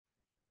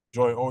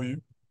Joy, how are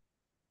you?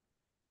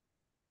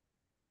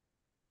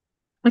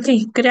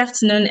 Okay, good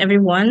afternoon,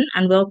 everyone,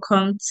 and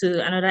welcome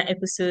to another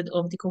episode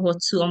of the Cohort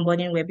 2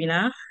 onboarding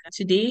webinar.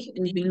 Today,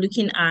 we'll be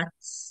looking at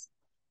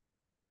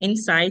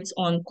insights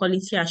on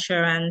quality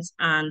assurance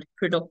and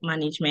product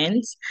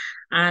management.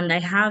 And I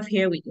have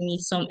here with me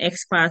some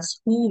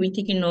experts who will be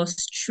taking us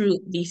through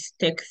these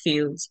tech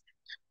fields.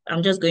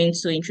 I'm just going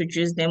to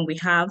introduce them. We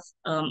have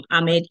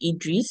Ahmed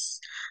Idris.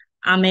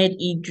 Ahmed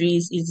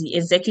Idris is the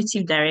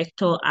executive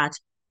director at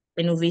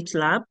Innovate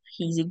Lab.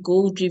 He's a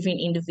goal-driven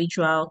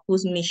individual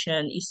whose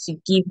mission is to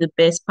give the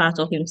best part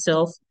of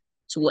himself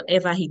to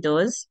whatever he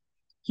does.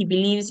 He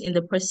believes in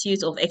the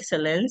pursuit of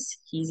excellence.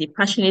 He's a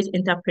passionate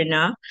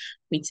entrepreneur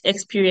with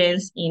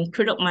experience in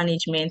product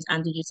management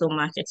and digital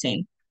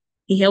marketing.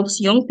 He helps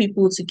young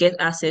people to get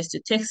access to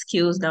tech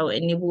skills that will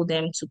enable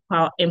them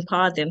to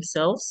empower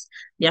themselves,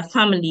 their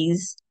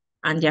families,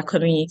 and their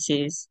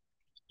communities.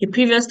 He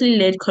previously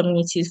led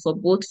communities for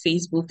both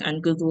Facebook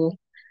and Google.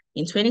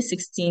 In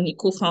 2016, he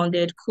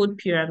co-founded Code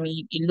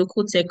Pyramid, a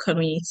local tech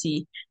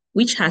community,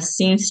 which has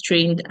since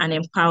trained and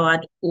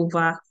empowered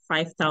over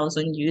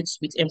 5,000 youths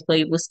with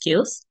employable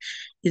skills.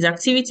 His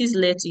activities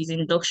led to his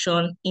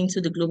induction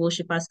into the Global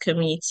Shippers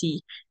Community,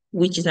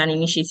 which is an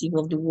initiative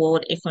of the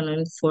World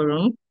Economic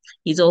Forum.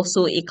 He's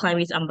also a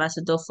climate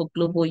ambassador for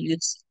Global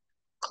Youth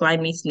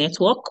Climate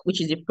Network, which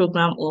is a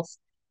program of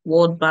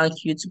World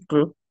Bank Youth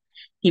Group.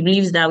 He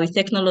believes that with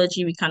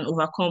technology, we can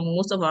overcome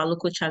most of our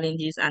local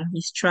challenges, and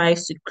he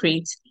strives to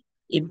create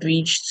a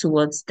bridge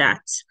towards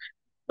that.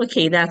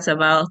 Okay, that's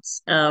about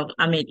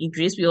Ahmed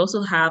Idris. We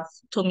also have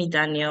Tommy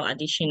Daniel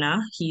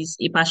Adishina. He's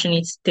a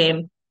passionate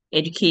STEM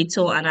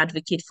educator and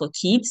advocate for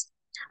kids.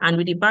 And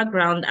with a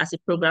background as a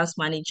programs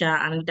manager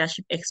and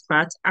leadership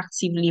expert,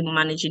 actively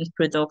managing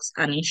products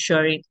and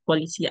ensuring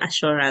quality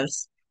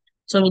assurance.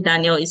 Tommy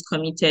Daniel is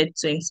committed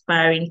to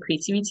inspiring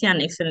creativity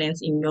and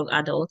excellence in young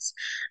adults.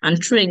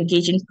 And through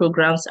engaging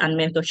programs and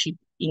mentorship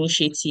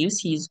initiatives,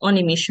 he is on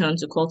a mission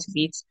to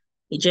cultivate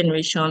a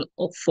generation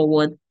of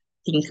forward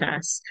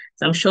thinkers.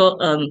 So I'm sure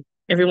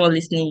everyone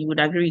listening, you would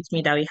agree with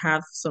me that we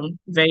have some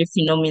very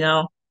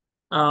phenomenal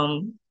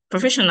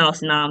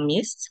professionals in our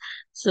midst.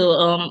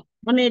 So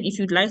Mohamed, if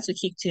you'd like to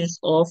kick things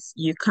off,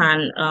 you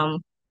can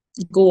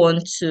go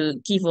on to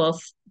give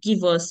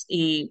us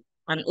a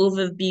an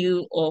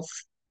overview of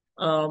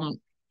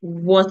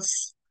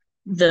what's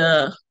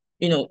the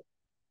you know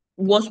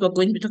what we're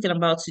going to be talking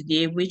about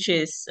today, which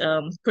is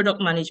product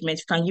management.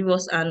 You can give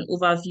us an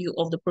overview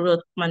of the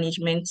product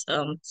management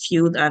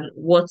field and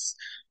what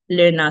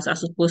learners are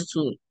supposed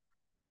to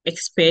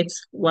expect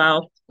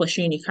while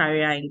pursuing a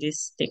career in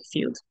this tech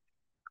field.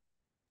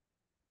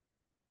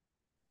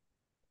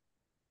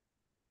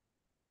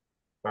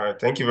 All right,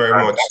 thank you very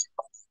much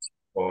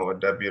for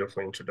that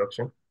beautiful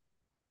introduction.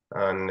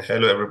 And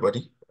hello,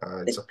 everybody.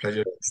 It's a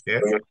pleasure to be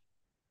here.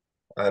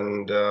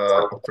 And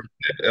I've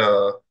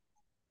prepared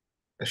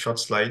a short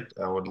slide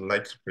I would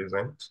like to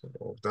present,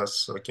 if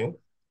that's okay.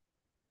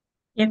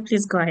 Yeah,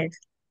 please go ahead.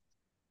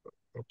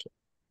 Okay.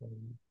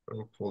 Let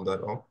me pull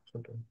that up.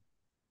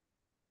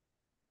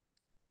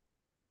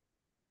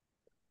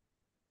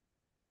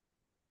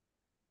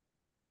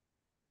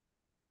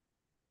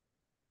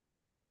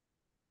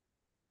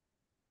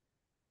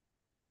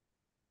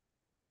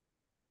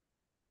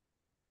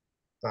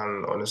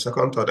 And on the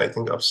second thought, I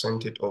think I've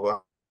sent it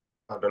over.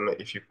 I don't know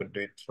if you could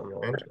do it from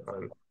your end.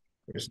 And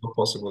if it's not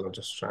possible, I'll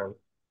just try and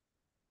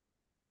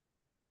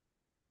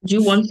Do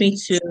you want me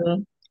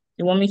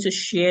to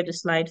share the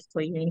slide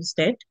for you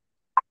instead?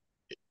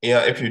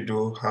 yeah, if you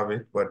do have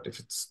it, but if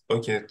it's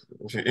okay,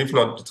 if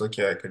not, it's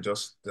okay. I could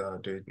just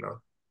do it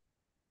now.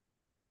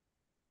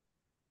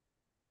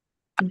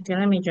 Okay,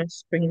 let me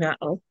just bring that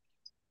up.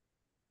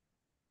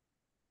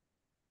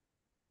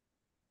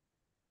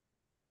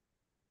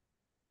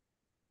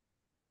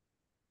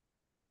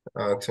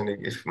 Actually,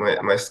 if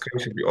my screen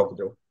should be up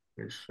though.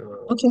 If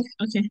Okay,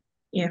 okay.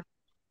 Yeah.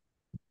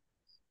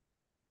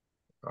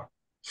 ah,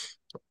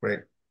 great.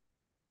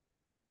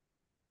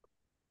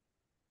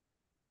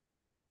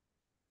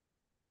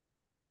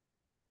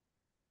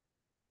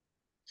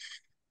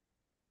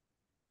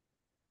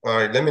 All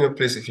right, let me know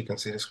please if you can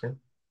see the screen.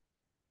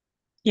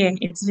 Yeah,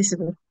 it's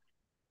visible.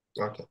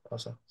 Okay,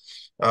 awesome.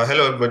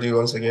 Hello everybody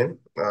once again,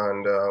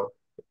 and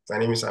my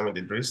name is Ahmed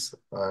Idris,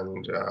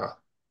 and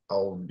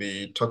I'll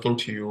be talking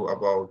to you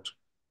about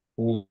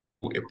who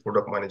a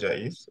product manager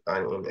is,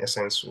 and in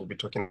essence, we'll be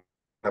talking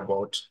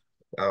about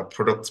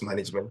product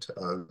management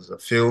as a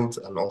field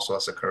and also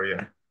as a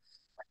career.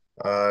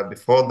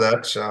 Before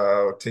that,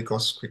 I'll take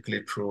us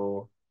quickly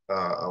through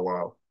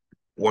our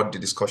what the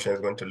discussion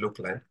is going to look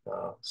like,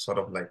 sort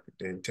of like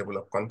the table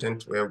of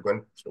content where I'm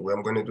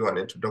going to do an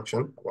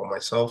introduction about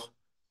myself,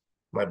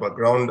 my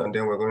background, and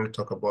then we're going to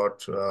talk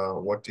about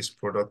what is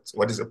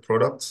a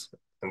product,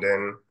 and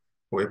then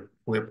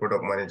who a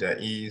product manager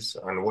is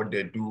and what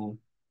they do,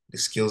 the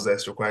skills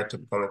that's required to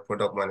become a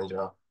product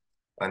manager,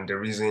 and the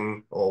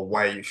reason or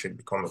why you should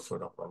become a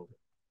product manager.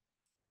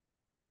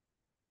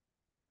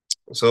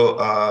 So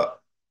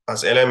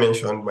As earlier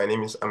mentioned, my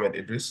name is Ahmed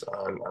Idris,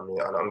 and I'm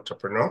an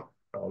entrepreneur,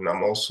 and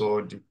I'm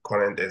also the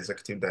current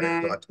executive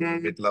director at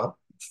Innovate Lab.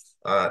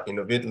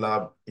 Innovate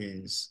Lab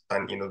is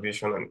an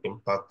innovation and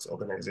impact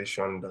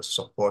organization that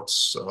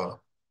supports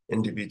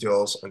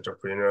individuals,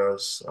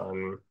 entrepreneurs,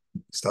 and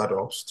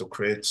startups to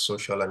create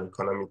social and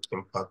economic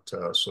impact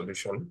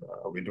solution.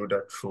 We do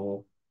that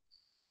through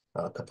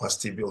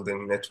capacity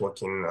building,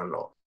 networking, and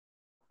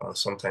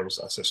sometimes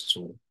access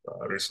to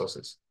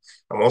resources.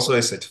 I'm also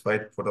a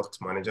certified product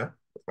manager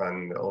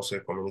and also a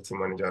community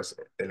manager, as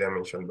earlier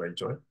mentioned by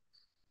Joy,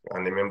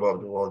 and a member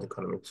of the World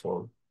Economic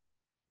Forum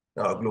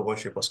Global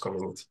Shapers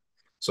community.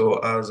 So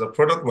as a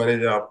product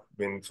manager, I've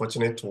been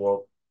fortunate to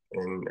work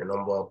in a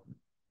number of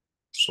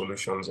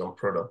solutions and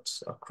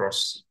products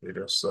across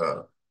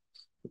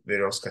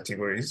various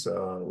categories,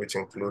 which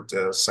include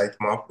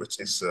Sitemap, which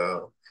is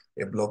a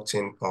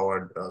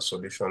blockchain-powered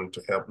solution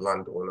to help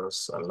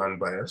landowners and land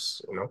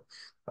buyers.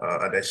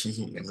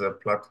 Adashihi is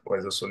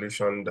a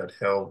solution that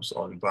helps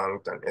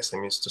unbanked and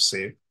SMEs to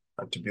save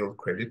and to build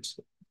credit.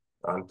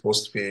 And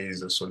PostPay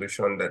is a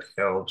solution that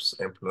helps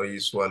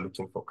employees who are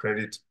looking for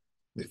credit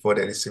before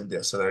they receive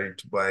their salary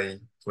to buy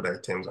food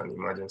items and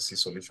emergency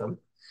solution.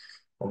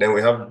 And then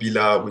we have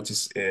Bila, which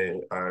is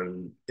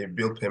a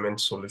bill payment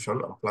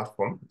solution and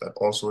platform that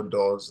also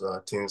does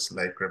things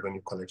like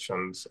revenue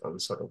collections and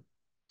sort of.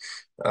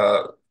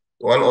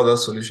 One other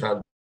solution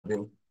I've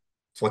been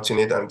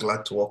fortunate and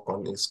glad to work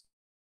on is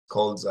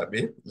called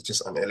Zabe, which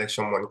is an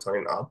election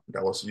monitoring app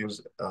that was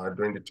used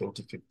during the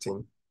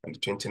 2015 and the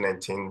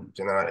 2019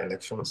 general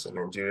elections in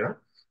Nigeria.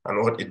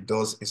 And what it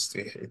does is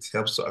it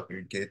helps to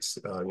aggregate,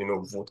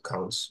 vote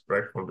counts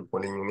right from the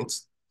polling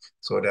units,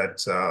 so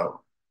that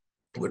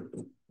with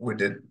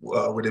with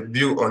a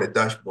view on a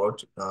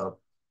dashboard,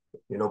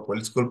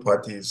 political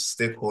parties,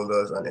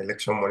 stakeholders, and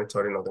election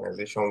monitoring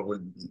organization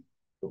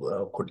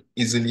could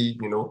easily,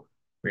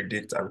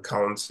 predict and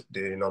count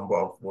the number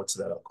of votes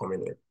that are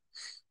coming in.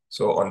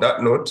 So on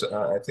that note,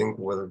 I think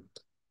we'll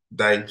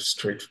dive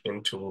straight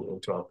into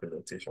our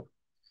presentation.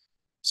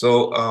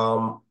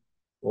 So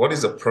what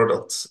is a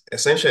product?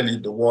 Essentially,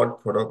 the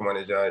word product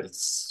manager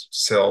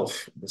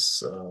itself,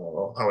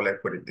 how will I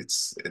put it?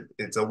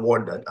 It's a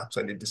word that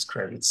actually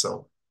describes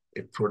itself,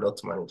 a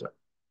product manager.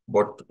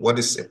 But what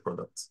is a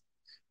product?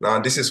 Now,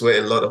 this is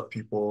where a lot of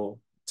people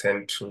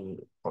tend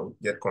to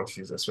get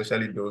confused,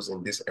 especially those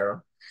in this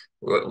era.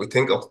 We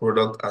think of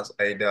product as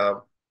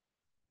either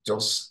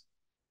just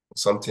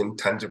something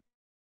tangible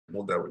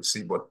that we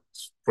see, but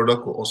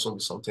product will also be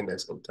something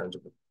that's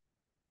intangible.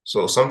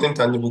 So something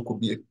tangible could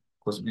be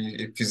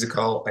a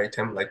physical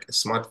item like a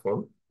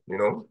smartphone,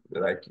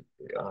 like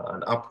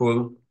an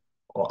Apple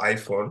or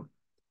iPhone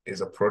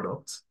is a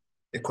product.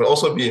 It could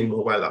also be a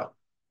mobile app,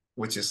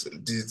 which is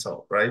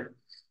digital, right?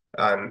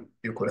 And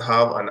you could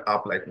have an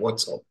app like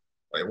WhatsApp.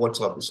 Like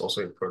WhatsApp is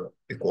also a product.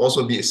 It could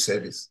also be a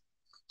service.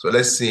 So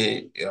let's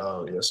say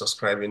you're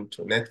subscribing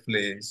to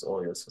Netflix,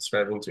 or you're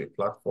subscribing to a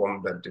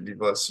platform that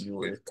delivers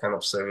you a kind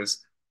of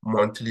service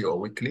monthly or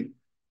weekly.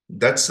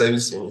 That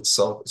service in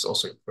itself is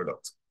also a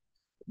product.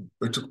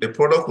 A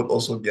product would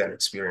also be an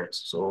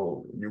experience.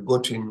 So you go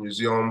to a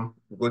museum,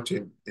 you go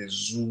to a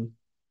zoo,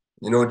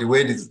 the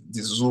way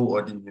the zoo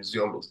or the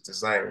museum is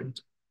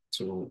designed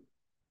to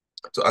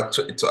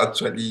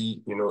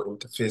actually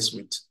interface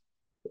with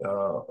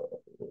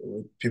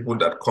people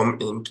that come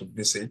in to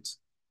visit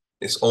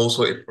is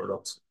also a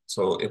product.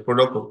 So a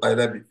product could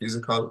either be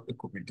physical, it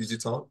could be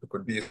digital, it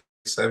could be a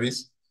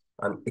service,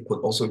 and it could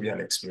also be an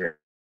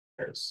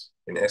experience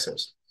in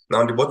essence.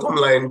 Now, the bottom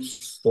line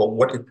for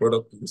what a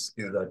product is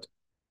that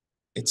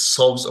it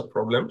solves a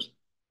problem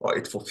or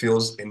it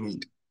fulfills a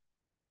need.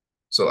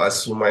 So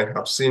as you might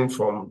have seen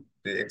from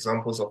the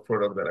examples of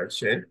product that I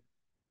shared,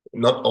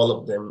 not all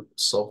of them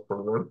solve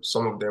problems.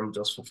 Some of them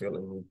just fulfill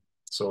a need.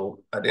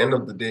 So at the end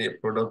of the day, a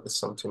product is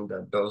something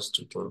that does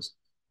two things.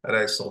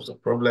 Either it solves a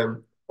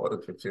problem or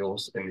it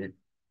fulfills a need.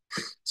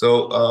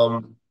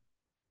 So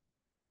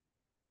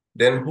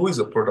then who is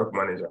a product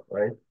manager,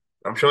 right?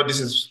 I'm sure this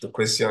is the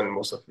question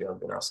most of you have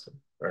been asking,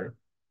 right?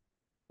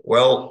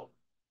 Well,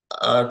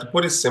 to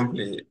put it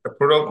simply, a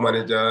product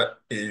manager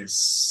is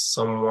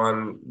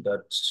someone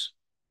that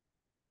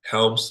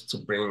helps to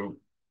bring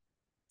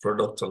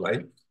product to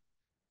life,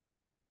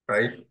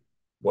 right?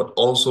 But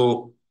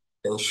also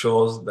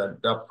ensures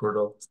that that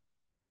product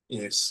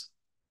is,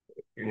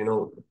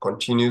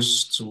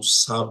 continues to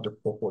serve the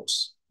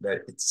purpose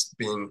that it's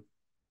been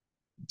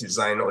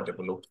designed or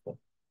developed for.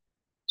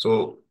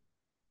 So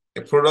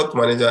a product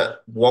manager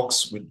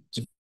works with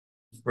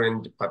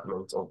different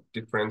departments or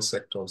different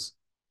sectors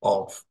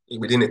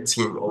within a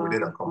team or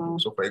within a company.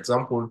 So for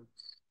example,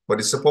 for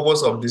the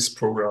purpose of this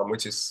program,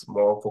 which is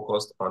more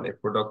focused on a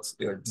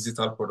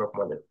digital product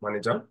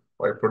manager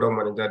or a product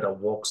manager that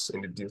works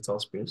in the digital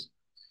space.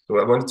 So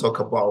we're going to talk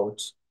about,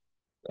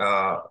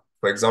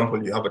 for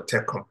example, you have a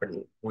tech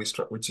company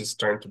which is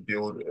trying to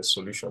build a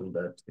solution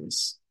that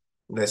is,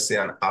 let's say,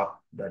 an app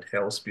that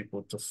helps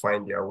people to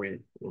find their way,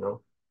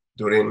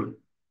 during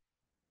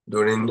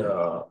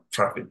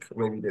traffic.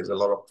 Maybe there's a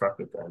lot of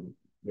traffic and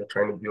you're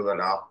trying to build an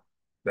app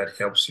that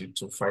helps you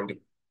to find the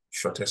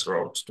shortest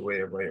route to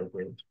wherever you're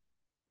going.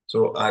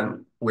 So,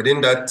 and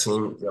within that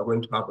team, you're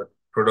going to have a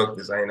product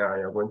designer,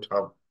 you're going to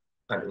have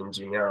an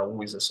engineer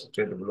who is a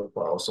software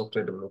developer or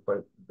software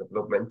developer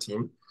development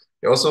team.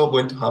 You're also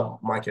going to have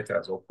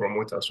marketers or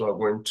promoters who are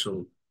going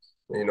to,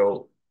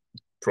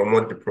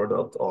 promote the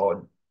product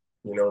or,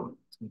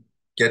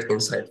 get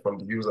insight from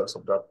the users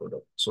of that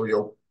product. So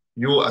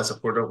you as a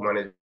product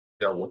manager,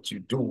 what you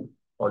do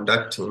on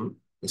that team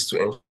is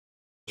to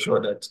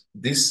ensure that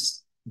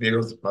these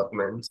various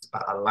departments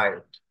are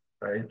aligned,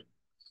 right?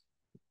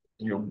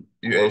 You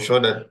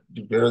ensure that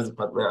the various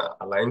departments are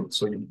aligned.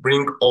 So you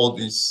bring all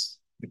these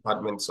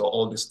departments or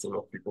all this team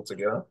of people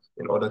together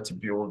in order to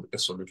build a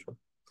solution.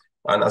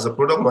 And as a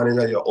product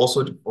manager, you're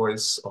also the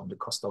voice of the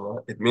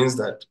customer. It means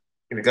that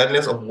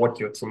regardless of what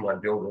your team are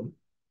building,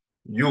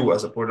 you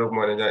as a product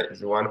manager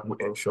is the one who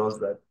ensures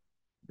that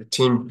the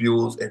team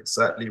builds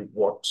exactly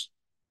what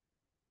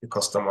the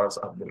customers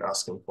have been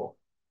asking for,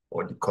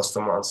 or the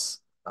customers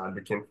are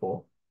looking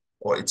for,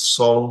 or it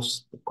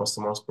solves the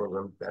customer's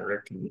problem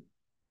directly.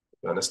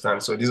 You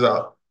understand? So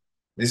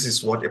this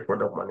is what a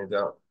product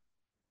manager,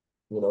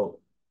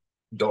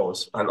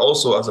 does. And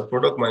also as a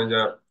product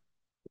manager,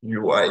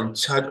 you are in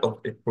charge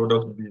of a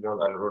product vision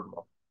and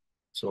roadmap.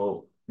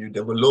 So you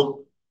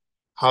develop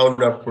how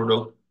that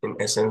product in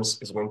essence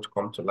is going to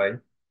come to life,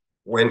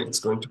 when it's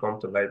going to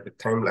come to life, the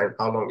timeline,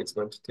 how long it's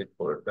going to take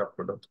for that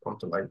product to come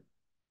to life.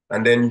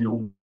 And then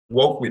you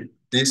work with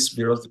these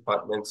various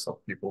departments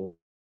of people,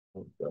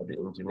 the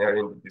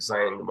engineering, the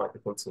design, the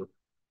marketing team,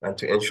 and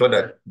to ensure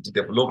that the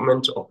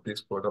development of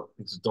this product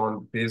is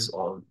done based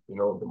on,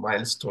 the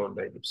milestone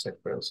that you've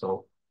set for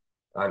yourself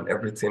and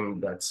everything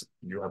that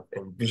you have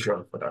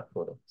envisioned for that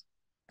product.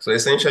 So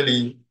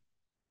essentially,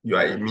 you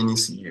are a mini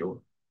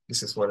CEO.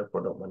 This is what a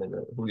product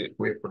manager, who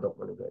a product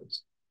manager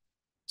is.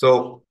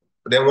 So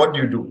then what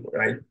do you do,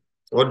 right?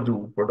 What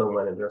do product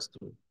managers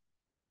do?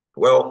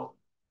 Well,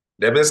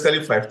 there are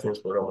basically 5 things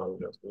product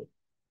managers do.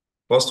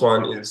 First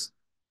one is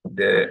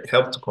they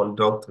help to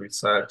conduct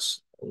research,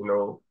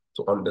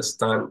 to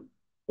understand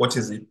what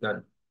is it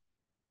that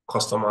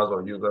customers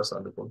or users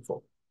are looking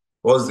for.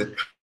 What's the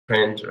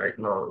trend right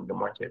now in the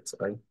market,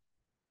 right?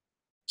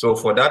 So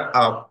for that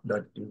app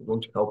that is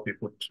going to help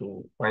people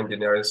to find the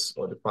nearest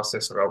or the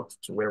fastest route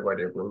to wherever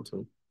they're going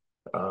to,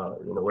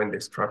 when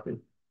there's traffic.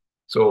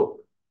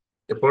 So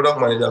a product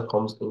manager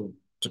comes in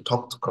to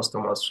talk to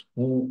customers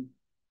who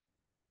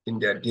in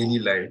their daily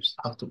lives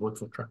have to go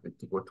through traffic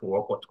to go to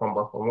work or to come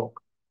back from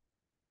work.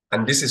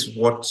 And this is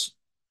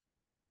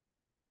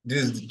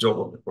the job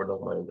of the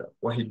product manager.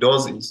 What he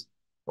does is,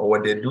 or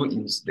what they do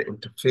is they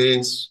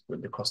interface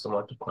with the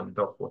customer to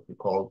conduct what we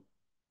call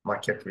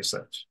market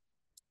research.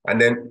 And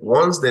then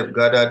once they've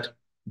gathered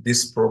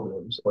these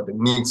problems or the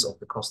needs of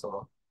the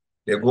customer,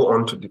 they go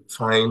on to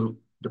define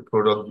the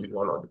product vision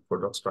or the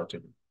product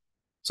strategy.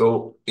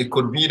 So it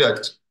could be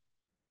that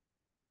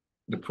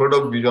the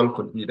product vision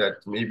could be that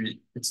maybe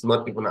it's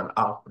not even an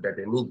app that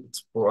they need,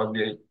 it's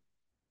probably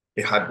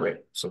a hardware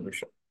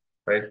solution,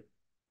 right?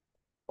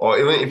 Or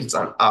even if it's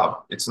an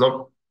app, it's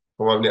not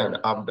probably an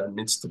app that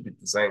needs to be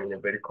designed in a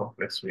very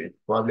complex way. It's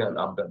probably an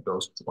app that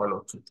does one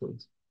or two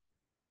things.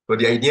 So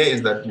the idea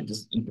is that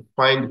you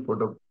define the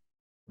product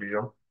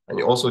vision and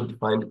you also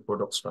define the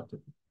product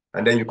strategy.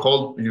 And then you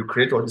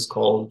create what is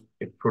called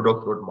a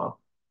product roadmap,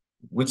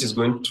 which is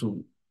going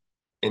to,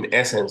 in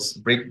essence,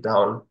 break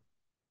down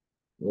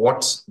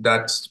what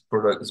that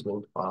product is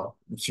going to have,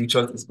 the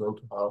future is going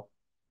to have,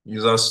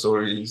 user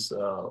stories,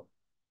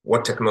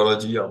 what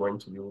technology you're going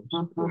to use,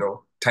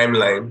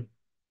 timeline,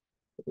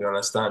 you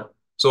understand?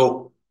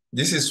 So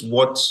this is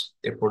what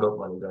a product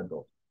manager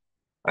does.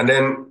 And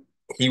then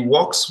he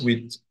works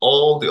with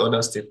all the other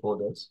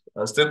stakeholders,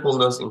 and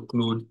stakeholders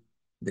include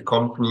the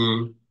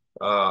company,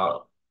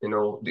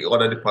 the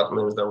other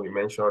departments that we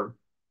mentioned,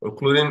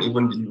 including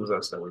even the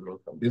users that we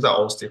mentioned. These are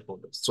all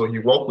stakeholders. So he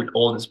works with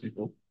all these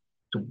people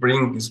to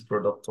bring this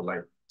product to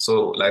life.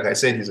 So like I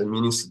said, he's a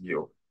mini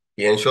CEO.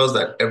 He ensures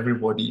that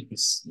everybody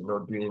is,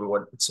 doing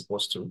what it's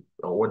supposed to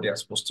or what they are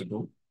supposed to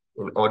do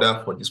in order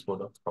for this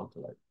product to come to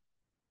life.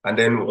 And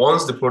then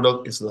once the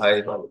product is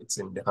live and it's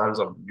in the hands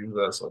of the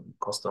users or the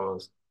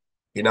customers,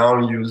 he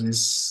now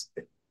uses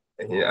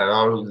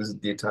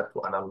data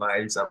to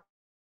analyze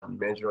and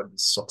measure the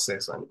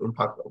success and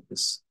impact of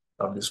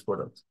this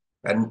product.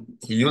 And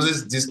he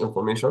uses this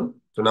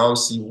information to now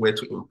see where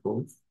to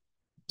improve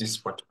this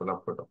particular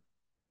product.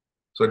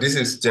 So this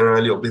is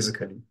generally or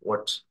basically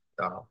what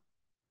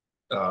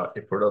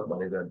a product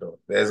manager does.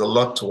 There's a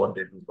lot to what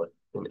they do, but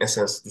in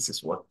essence, this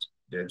is what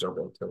their job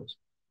entails.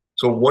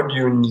 So what do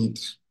you need?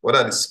 What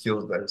are the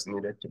skills that is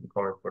needed to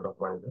become a product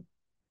manager?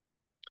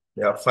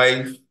 There are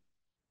 5,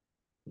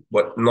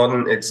 but not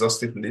an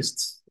exhaustive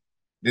list.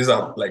 These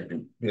are like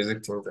the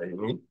basic things that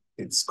you need.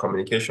 It's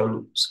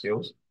communication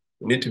skills.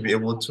 You need to be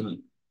able to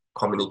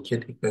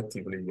communicate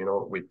effectively,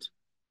 with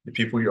the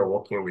people you're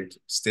working with,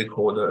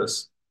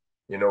 stakeholders,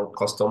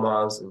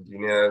 customers,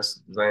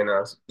 engineers,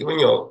 designers, even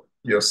your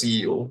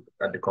CEO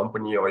at the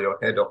company or your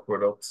head of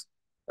product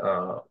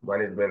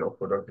management or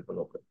product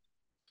development.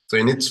 So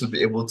you need to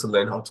be able to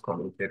learn how to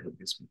communicate with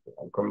these people.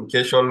 And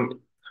communication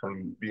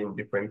can be in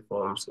different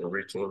forms, in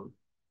written,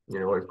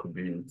 it could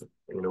be,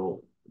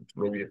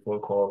 maybe a phone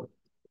call,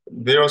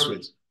 various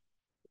ways.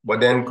 But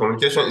then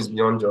communication is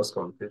beyond just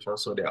communication.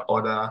 So there are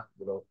other,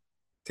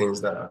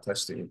 things that are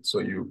attached to it. So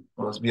you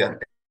must be an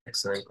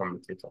excellent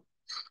communicator.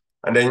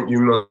 And then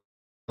you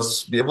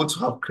must be able to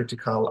have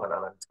critical and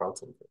analytical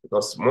thinking,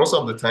 because most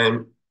of the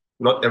time,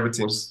 not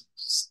everything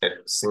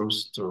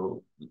seems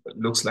to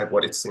looks like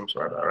what it seems,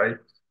 rather, right?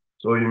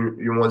 So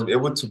you must be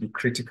able to be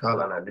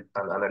critical and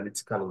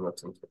analytical in your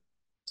thinking,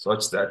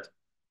 such that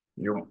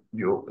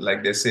you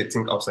like they say,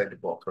 think outside the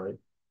box, right?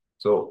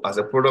 So as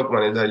a product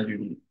manager,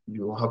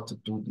 you have to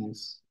do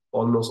this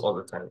almost all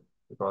the time,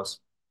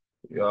 because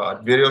you are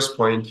at various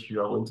points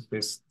you are going to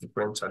face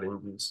different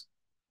challenges.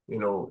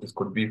 It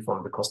could be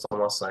from the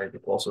customer side,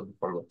 it could also be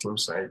from your team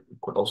side,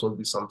 it could also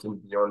be something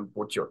beyond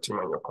both your team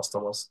and your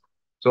customers.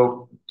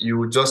 So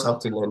you just have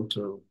to learn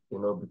to,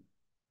 be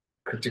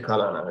critical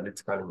and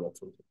analytical in your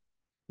thinking.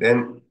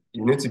 Then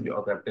you need to be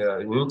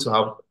you need to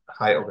have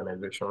high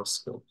organization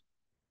skills.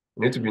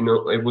 You need to be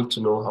able to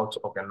know how to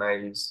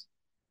organize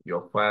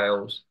your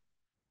files,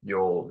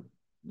 your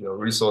your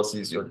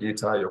resources, your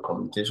data, your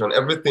communication,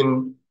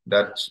 everything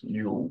that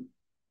you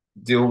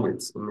deal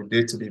with on a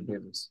day-to-day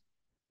basis.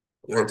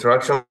 Your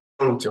interaction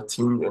with your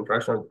team, your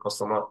interaction with the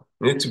customer,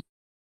 you need to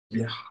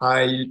be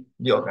highly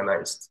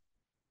organized.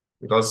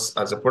 Because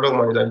as a product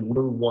manager, you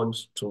wouldn't want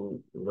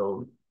to,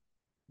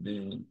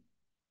 be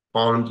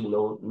found,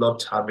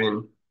 not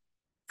having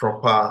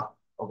proper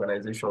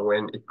organization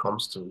when it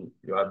comes to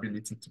your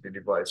ability to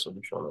deliver a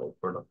solution or a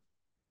product.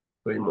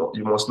 So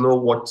you must know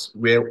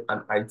where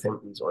an item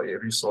is, or a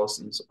resource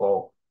is,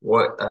 or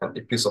what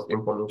a piece of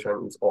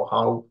information is, or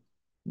how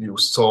you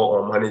store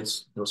or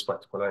manage those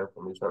particular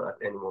information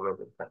at any moment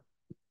in time.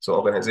 So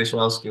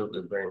organizational skills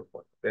is very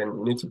important. Then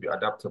you need to be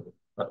adaptable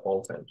at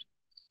all times.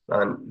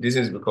 And this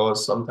is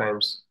because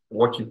sometimes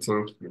what you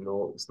think you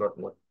know is not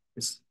what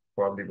is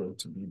probably going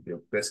to be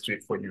the best way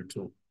for you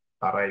to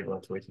arrive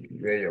at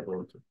where you're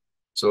going to.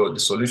 So the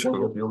solution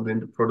you're building,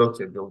 the product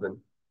you're building,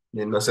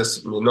 may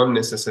not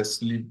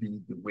necessarily be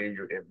the way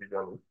you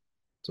envision it.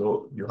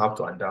 So you have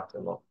to adapt a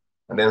lot.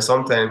 And then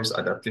sometimes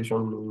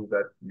adaptation means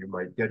that you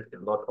might get a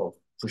lot of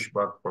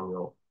pushback from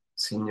your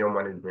senior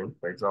management,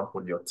 for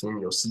example, your team,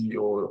 your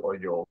CEO, or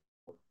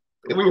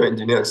even your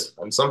engineers,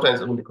 and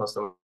sometimes even the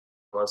customers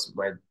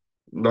might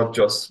not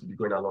just be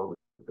going along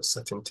with the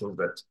certain things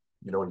that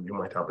you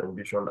might have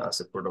envisioned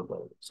as a product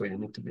manager. So you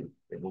need to be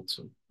able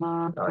to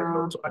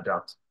to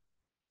adapt.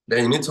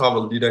 Then you need to have a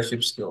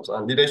leadership skills,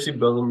 and leadership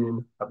doesn't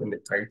mean having a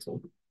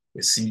title, a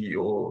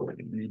CEO,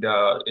 a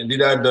leader. A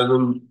leader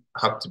doesn't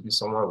have to be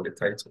someone with a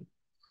title.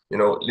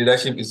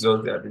 Leadership is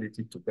just the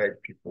ability to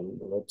guide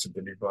people, to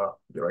deliver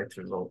the right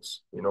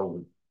results, with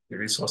the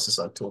resources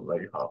and tools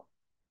that you have.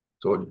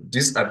 So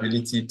this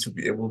ability to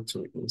be able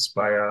to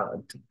inspire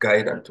and to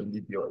guide and to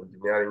lead your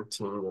engineering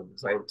team, your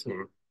design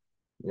team,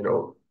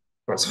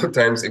 and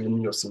sometimes even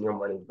your senior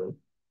management,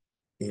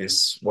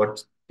 is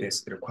what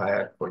is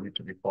required for you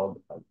to become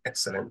an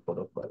excellent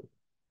product manager.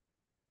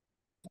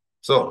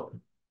 So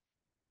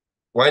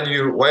why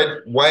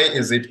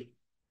is it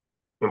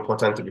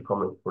important to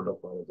become a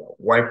product manager?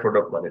 Why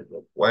product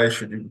management? Why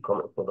should you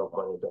become a product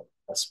manager,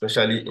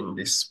 especially in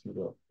this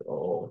period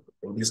or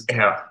in this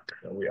era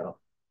that we are?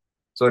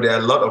 So there are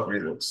a lot of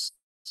reasons,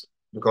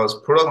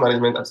 because product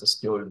management as a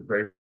skill is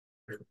very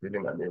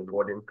fulfilling and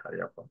rewarding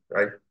career path,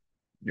 right?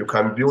 You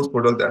can build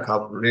products that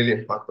have really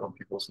impact on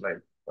people's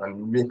life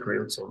and make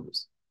real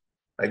changes.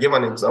 I gave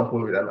an example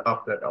with an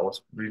app that I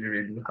was really,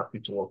 really happy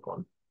to work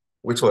on,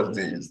 which was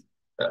the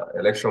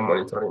election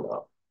monitoring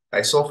app.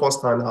 I saw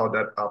firsthand how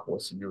that app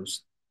was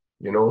used,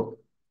 you know,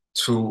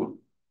 to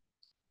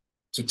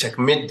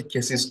checkmate the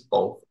cases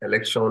of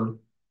election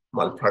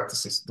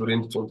malpractices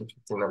during the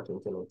 2015 and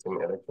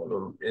 2019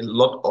 election in a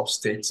lot of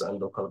states and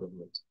local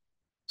governments.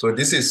 So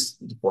this is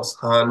the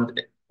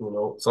firsthand,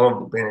 some of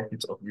the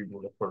benefits of you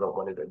being a product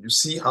manager. You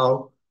see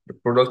how the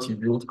products you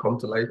build come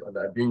to life and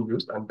are being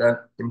used, and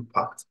that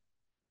impact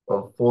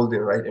unfolding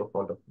right in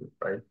front of you,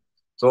 right?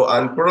 So,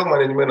 and product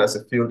management as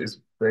a field is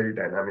very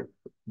dynamic,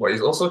 but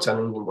it's also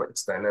challenging, but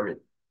it's dynamic,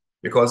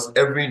 because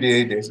every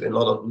day there's a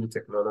lot of new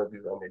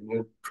technologies and the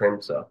new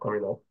trends are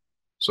coming up.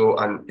 So,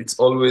 and it's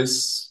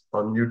always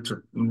on you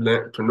to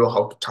learn to know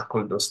how to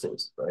tackle those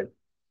things, right?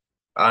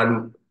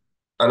 And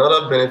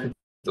another benefit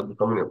of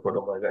becoming a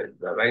product manager is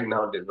that right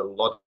now there's a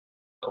lot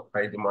of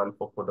high demand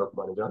for product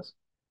managers,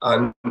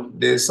 and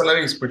the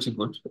salary is pretty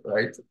good,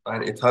 right?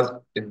 And it has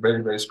a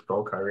very, very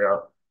strong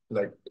career.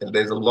 Like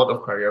there's a lot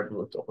of career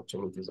growth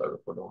opportunities as a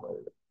product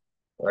manager,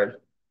 right?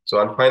 So,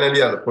 and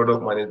finally, as a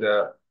product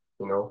manager,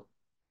 you know,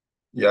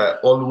 you're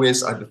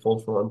always at the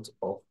forefront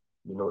of,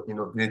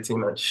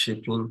 innovating and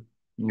shaping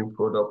new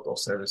product or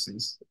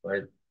services,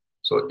 right?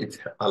 So it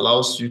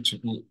allows you to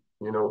be,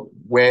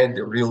 where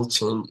the real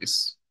change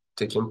is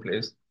taking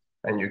place,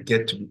 and you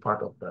get to be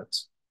part of that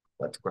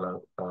particular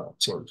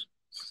change.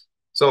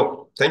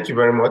 So thank you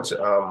very much.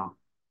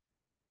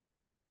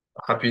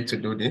 happy to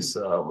do this.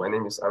 My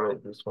name is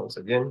Ahmed once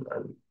again,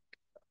 and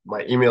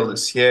my email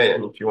is here.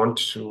 And if you want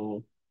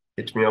to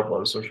hit me up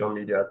on social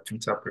media,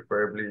 Twitter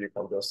preferably, you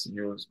can just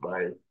use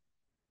my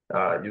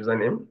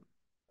username.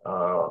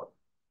 Uh,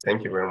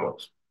 Thank you very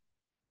much.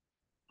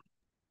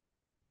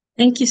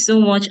 Thank you so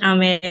much,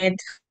 Ahmed.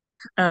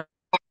 Um,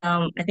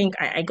 I think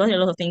I got a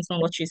lot of things from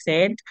what you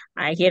said.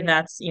 I hear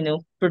that,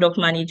 product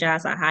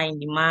managers are high in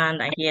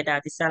demand. I hear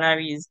that the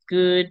salary is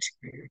good.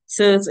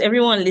 So to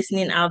everyone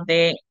listening out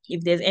there,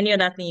 if there's any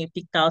other thing you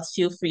picked out,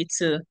 feel free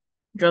to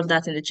drop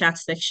that in the chat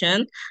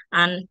section.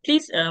 And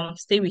please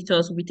stay with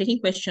us. We'll be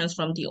taking questions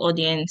from the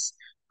audience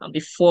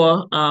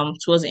before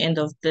towards the end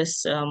of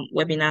this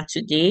webinar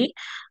today.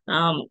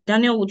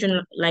 Daniel, would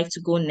you like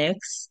to go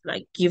next?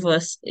 Like give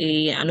us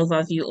an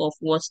overview of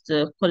what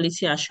the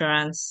quality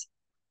assurance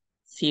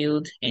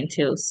field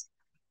entails.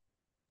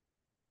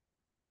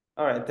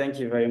 All right, thank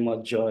you very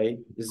much, Joy.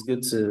 It's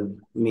good to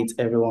meet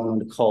everyone on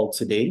the call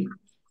today.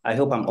 I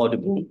hope I'm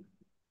audible.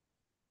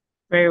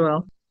 Very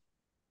well.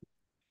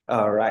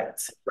 All right,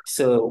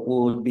 so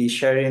I'll be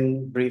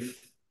sharing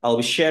brief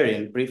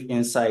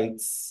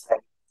insights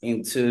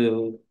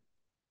into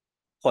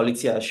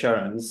quality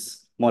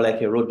assurance, more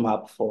like a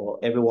roadmap for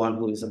everyone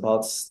who is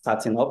about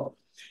starting up.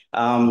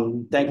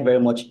 Thank you very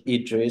much,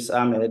 Idris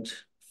Ahmed,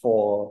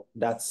 for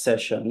that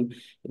session.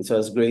 It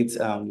was great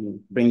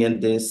bringing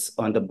this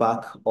on the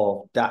back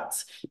of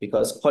that,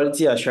 because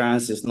quality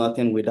assurance is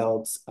nothing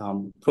without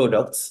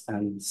products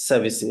and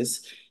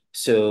services.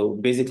 So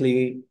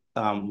basically,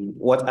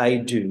 what I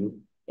do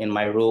in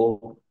my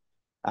role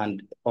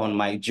and on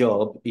my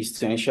job is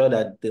to ensure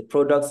that the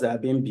products that are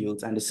being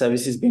built and the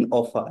services being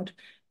offered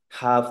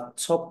have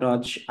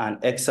top-notch and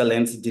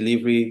excellent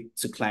delivery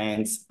to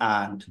clients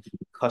and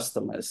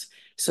customers.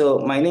 So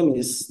my name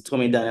is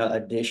Tommy Daniel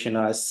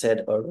Adesina. As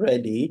said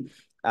already,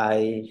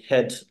 I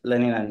head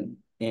learning and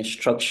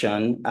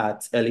instruction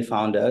at Early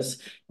Founders,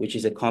 which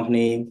is a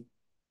company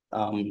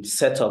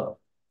set up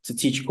to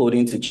teach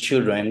coding to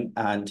children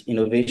and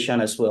innovation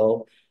as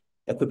well,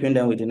 equipping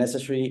them with the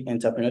necessary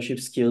entrepreneurship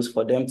skills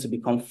for them to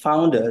become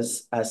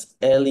founders as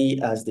early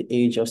as the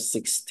age of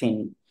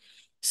 16.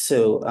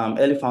 So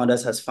Early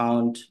Founders has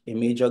found a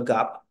major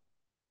gap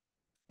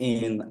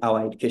in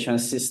our education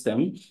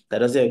system that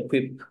doesn't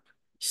equip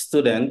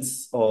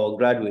students or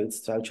graduates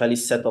to actually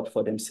set up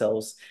for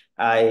themselves.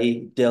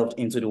 I delved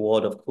into the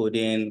world of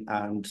coding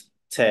and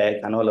tech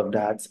and all of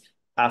that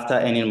after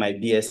earning my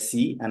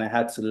BSc, and I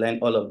had to learn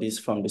all of this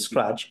from the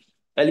scratch.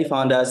 Early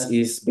Founders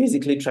is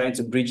basically trying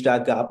to bridge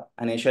that gap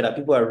and ensure that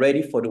people are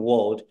ready for the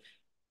world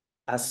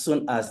as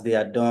soon as they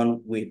are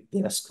done with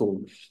their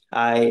school.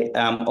 I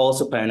am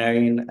also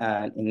pioneering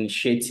an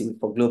initiative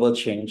for global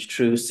change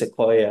through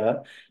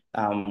Sequoia,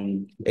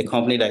 a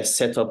company that is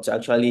set up to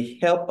actually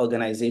help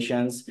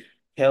organizations,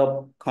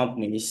 help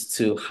companies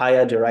to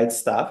hire the right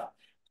staff,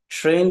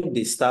 train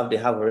the staff they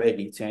have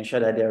already to ensure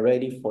that they're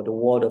ready for the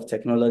world of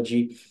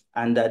technology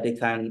and that they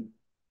can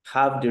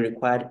have the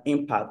required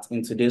impact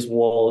in today's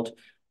world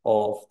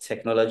of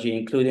technology,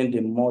 including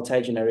the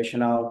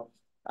multi-generational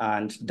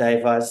and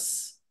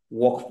diverse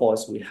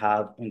workforce we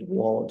have in the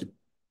world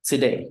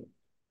today.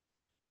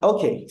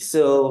 Okay,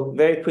 so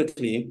very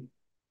quickly,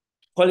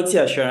 quality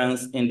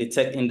assurance in the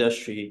tech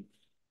industry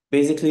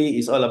basically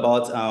is all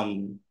about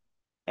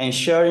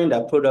ensuring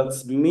that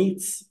products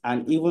meet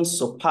and even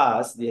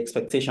surpass the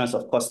expectations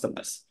of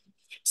customers.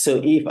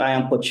 So if I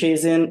am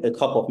purchasing a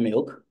cup of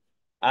milk,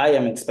 I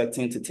am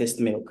expecting to taste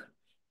milk,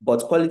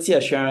 but quality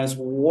assurance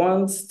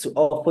wants to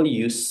offer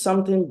you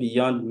something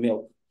beyond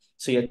milk.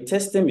 So you're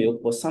tasting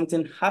milk, but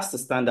something has to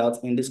stand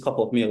out in this cup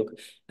of milk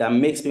that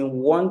makes me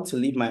want to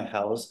leave my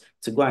house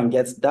to go and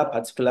get that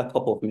particular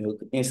cup of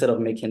milk instead of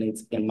making it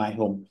in my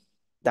home.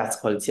 That's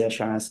quality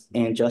assurance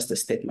in just a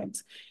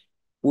statement.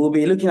 We'll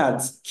be looking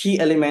at key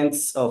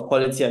elements of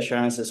quality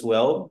assurance as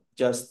well,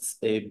 just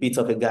a bit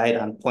of a guide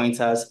and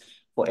pointers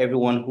for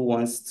everyone who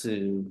wants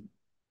to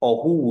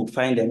or who would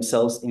find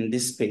themselves in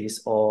this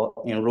space or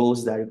in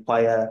roles that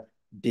require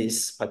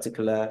this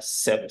particular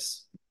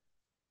service.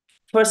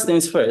 First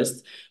things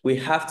first, we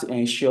have to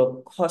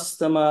ensure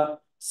customer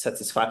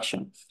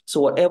satisfaction. So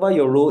whatever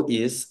your role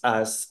is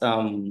as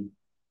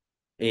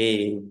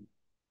a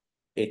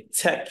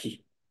tech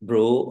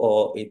bro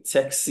or a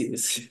tech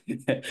sis,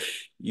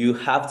 you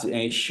have to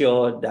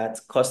ensure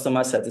that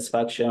customer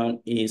satisfaction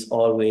is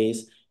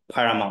always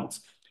paramount.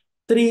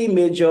 Three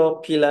major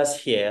pillars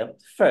here.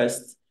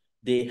 First,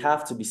 they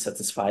have to be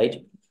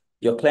satisfied.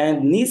 Your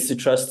client needs to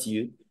trust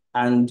you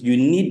and you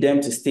need them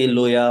to stay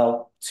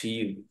loyal to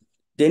you.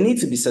 They need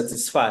to be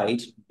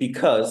satisfied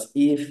because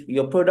if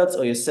your products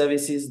or your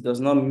services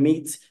does not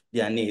meet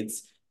their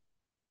needs,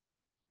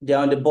 they're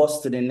on the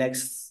bus to the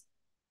next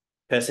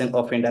person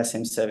offering that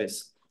same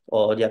service,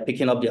 or they're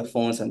picking up their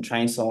phones and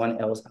trying someone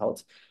else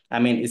out. I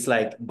mean, it's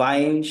like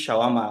buying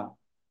shawarma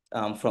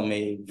from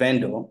a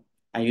vendor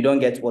and you don't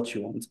get what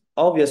you want.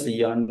 Obviously,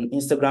 you're on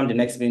Instagram the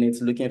next minute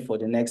looking for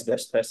the next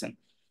best person.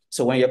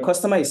 So when your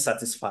customer is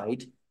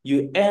satisfied,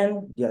 you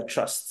earn their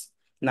trust.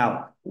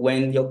 Now,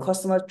 when your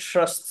customer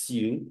trusts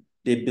you,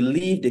 they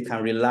believe they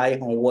can rely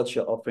on what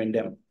you're offering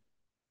them.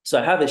 So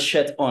I have a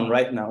shirt on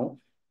right now.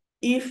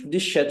 If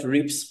this shirt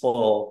rips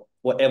for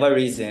whatever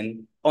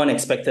reason,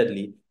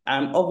 unexpectedly,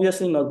 I'm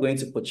obviously not going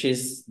to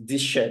purchase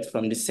this shirt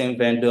from the same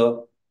vendor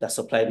that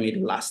supplied me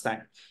the last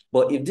time.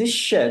 But if this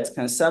shirt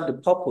can serve the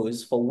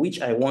purpose for which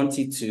I want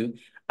it to,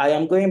 I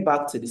am going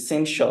back to the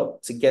same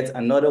shop to get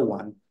another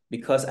one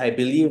because I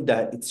believe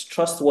that it's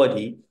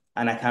trustworthy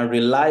and I can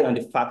rely on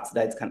the fact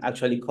that it can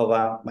actually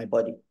cover my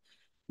body.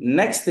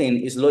 Next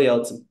thing is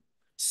loyalty.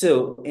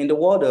 So in the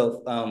world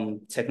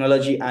of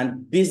technology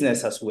and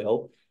business as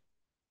well,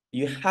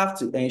 you have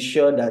to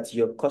ensure that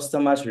your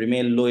customers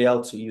remain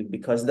loyal to you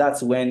because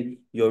that's when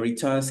your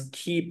returns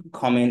keep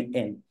coming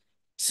in.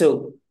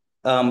 So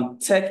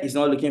tech is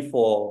not looking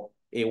for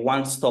a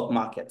one-stop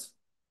market.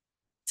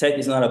 Tech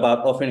is not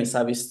about offering a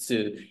service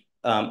to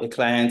a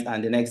client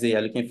and the next day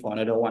you're looking for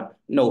another one.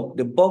 No,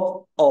 the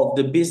bulk of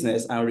the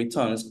business and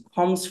returns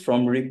comes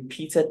from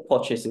repeated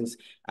purchases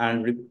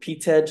and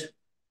repeated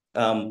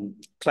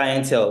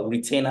clientele,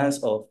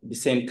 retainers of the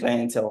same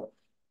clientele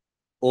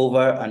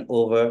over and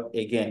over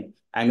again.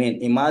 I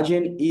mean,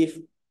 imagine if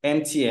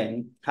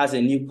MTN has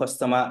a new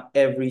customer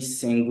every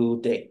single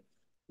day.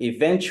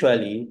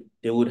 Eventually,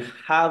 they would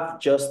have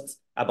just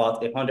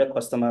about 100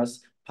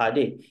 customers per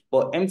day.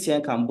 But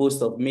MTN can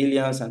boast of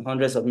millions and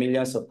hundreds of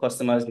millions of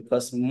customers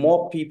because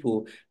more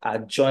people are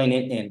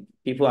joining in.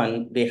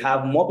 They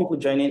have more people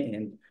joining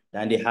in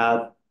than they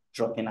have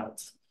dropping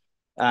out.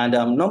 And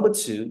number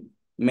two,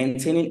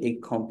 maintaining a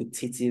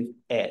competitive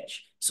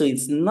edge. So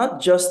it's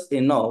not just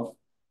enough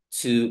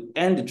to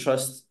earn the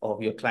trust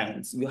of your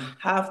clients. You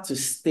have to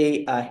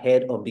stay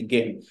ahead of the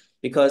game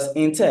because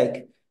in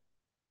tech,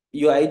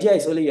 your idea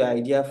is only your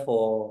idea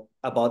for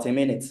about a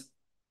minute.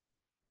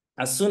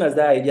 As soon as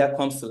that idea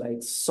comes to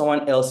light,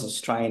 someone else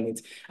is trying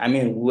it. I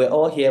mean, we're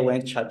all here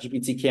when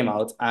ChatGPT came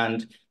out,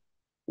 and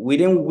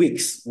within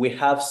weeks, we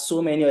have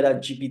so many other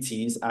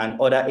GPTs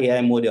and other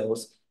AI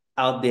models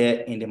out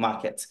there in the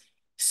market.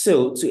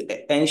 So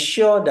to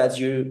ensure that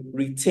you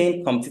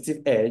retain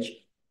competitive edge,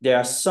 there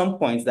are some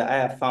points that I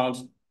have found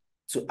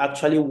to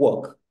actually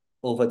work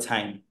over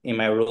time in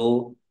my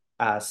role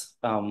as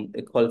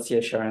a quality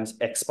assurance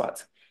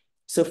expert.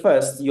 So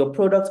first, your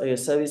product or your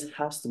service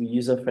has to be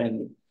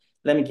user-friendly.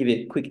 Let me give you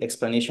a quick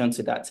explanation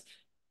to that.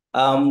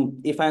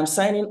 If I'm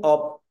signing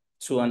up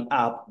to an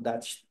app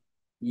that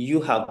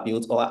you have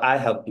built or I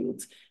have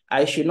built,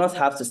 I should not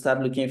have to start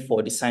looking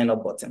for the sign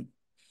up button.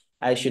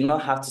 I should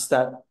not have to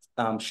start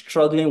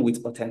struggling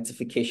with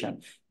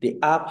authentication. The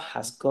app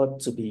has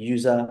got to be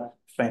user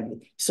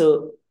friendly.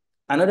 So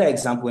another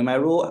example, in my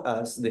role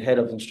as the head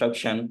of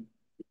instruction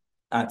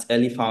at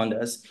Early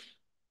Founders,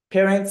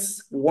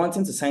 parents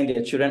wanting to sign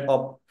their children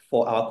up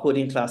for our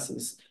coding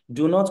classes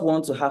do not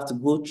want to have to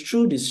go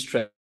through this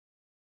stress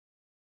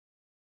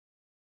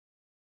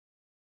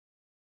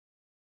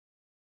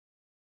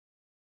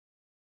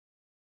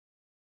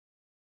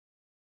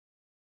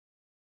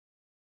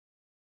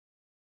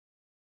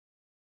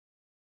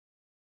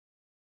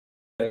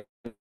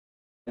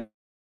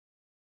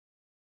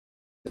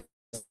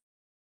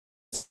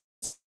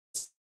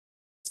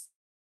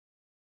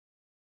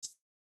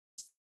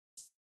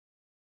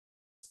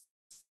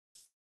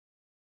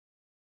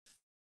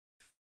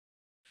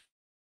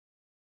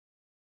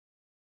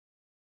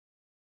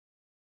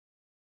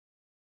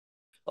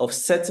of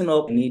setting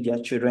up need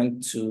their children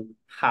to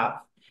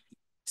have.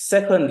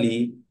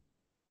 Secondly,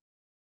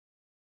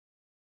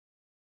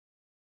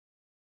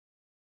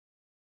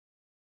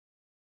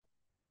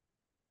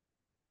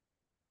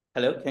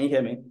 hello, can you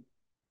hear me?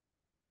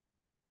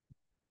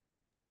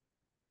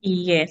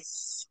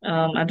 Yes.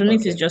 I don't know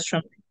if it's Okay. just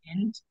from the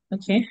end.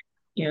 Okay.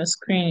 Your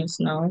screen is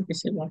now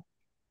visible.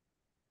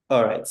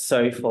 All right.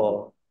 Sorry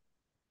for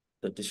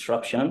the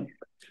disruption.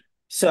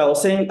 So I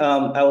was saying,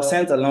 I was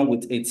sent along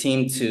with a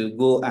team to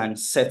go and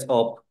set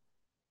up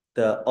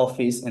the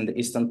office in the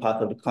eastern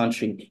part of the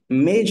country,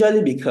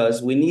 majorly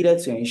because we needed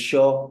to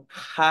ensure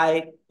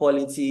high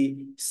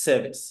quality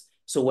service.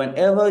 So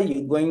whenever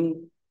you're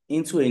going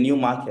into a new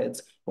market,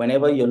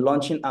 whenever you're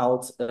launching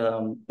out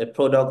a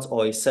product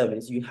or a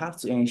service, you have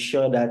to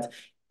ensure that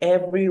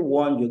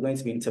everyone you're going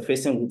to be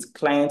interfacing with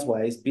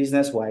client-wise,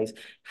 business-wise,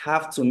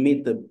 have to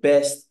meet the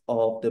best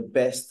of the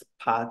best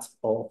part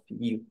of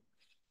you.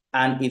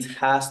 And it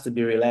has to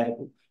be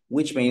reliable,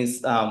 which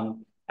means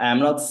I'm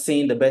not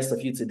seeing the best of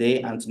you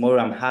today, and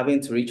tomorrow I'm having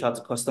to reach out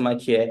to customer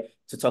care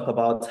to talk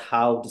about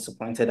how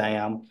disappointed I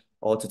am,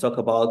 or to talk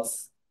about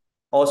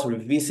us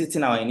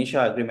revisiting our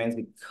initial agreement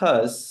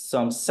because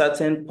some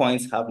certain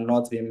points have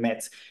not been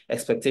met.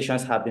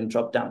 Expectations have been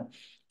dropped down.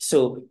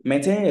 So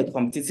maintaining a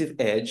competitive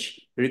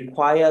edge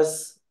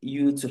requires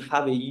you to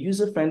have a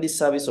user-friendly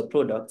service or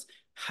product,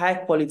 high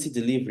quality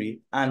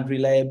delivery, and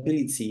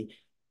reliability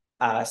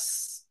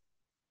as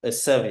a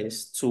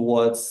service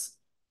towards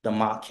the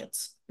market.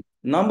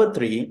 Number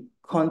three,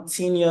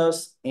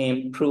 continuous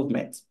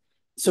improvement.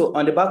 So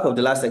on the back of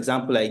the last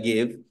example I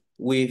gave,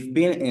 we've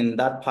been in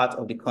that part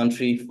of the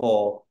country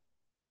for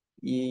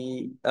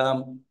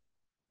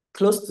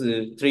close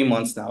to 3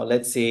 months now,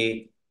 let's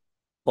say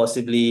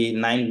possibly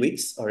 9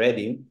 weeks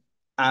already.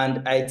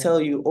 And I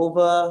tell you,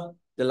 over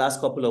the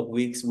last couple of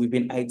weeks, we've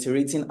been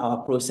iterating our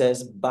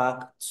process back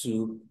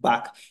to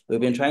back. We've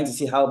been trying to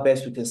see how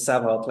best we can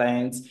serve our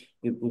clients.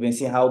 We've been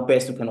seeing how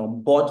best we can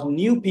onboard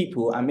new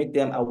people and make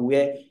them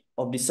aware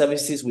of the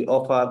services we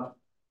offer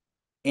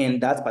in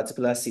that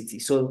particular city.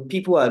 So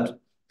people are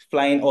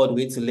flying all the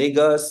way to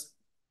Lagos,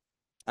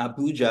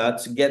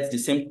 Abuja to get the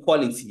same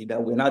quality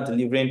that we're now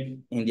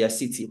delivering in their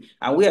city.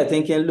 And we are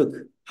thinking, look,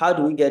 how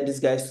do we get these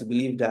guys to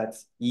believe that,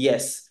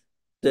 yes,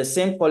 the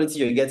same quality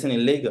you're getting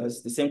in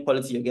Lagos, the same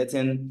quality you're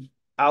getting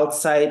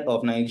outside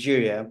of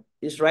Nigeria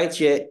is right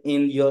here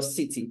in your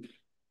city.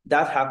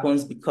 That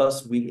happens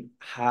because we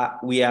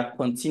are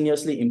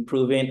continuously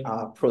improving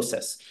our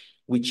process.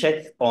 We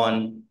check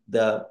on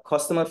the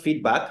customer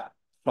feedback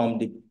from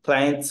the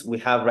clients we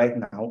have right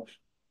now.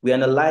 We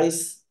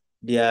analyze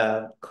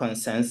their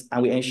concerns,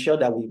 and we ensure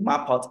that we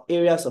map out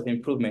areas of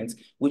improvement,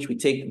 which we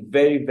take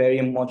very,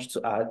 very much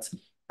to heart,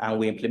 and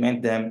we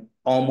implement them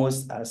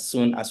almost as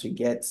soon as we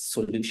get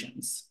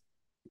solutions.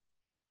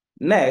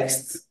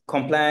 Next,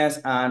 compliance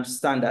and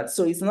standards.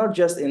 So it's not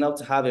just enough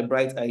to have a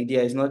bright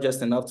idea. It's not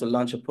just enough to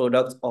launch a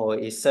product or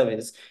a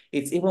service.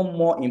 It's even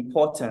more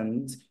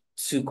important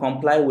to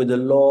comply with the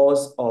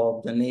laws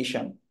of the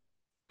nation.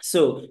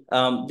 So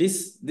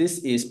this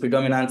is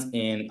predominant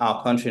in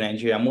our country,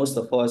 Nigeria. Most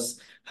of us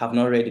have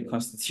not read the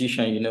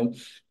Constitution, you know.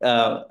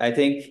 I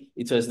think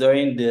it was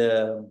during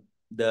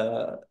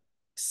the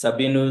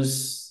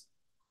Sabinus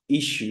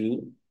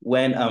issue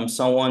when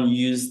someone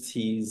used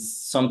his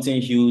something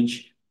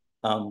huge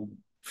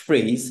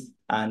phrase,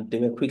 and they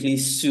were quickly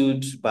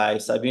sued by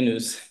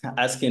Sabinus,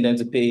 asking them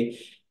to pay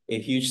a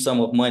huge sum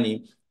of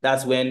money.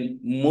 That's when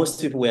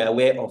most people were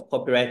aware of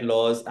copyright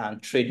laws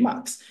and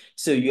trademarks.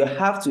 So you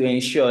have to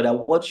ensure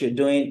that what you're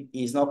doing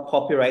is not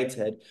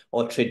copyrighted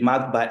or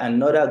trademarked by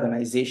another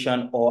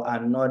organization or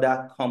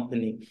another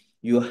company.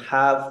 You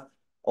have,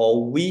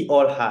 or we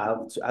all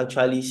have, to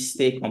actually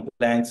stay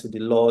compliant to the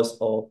laws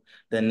of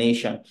the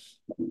nation.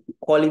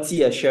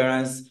 Quality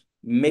assurance,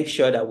 make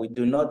sure that we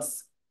do not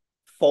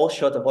fall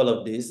short of all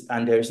of this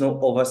and there is no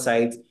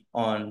oversight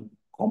on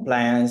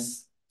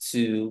compliance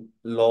to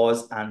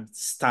laws and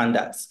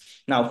standards.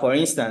 Now, for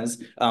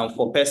instance,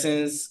 for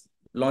persons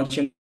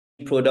launching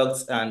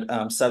products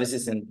and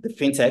services in the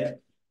fintech,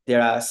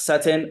 there are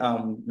certain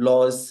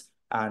laws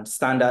and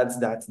standards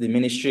that the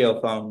Ministry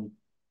of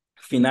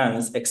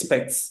Finance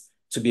expects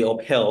to be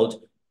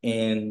upheld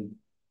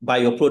by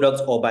your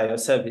product or by your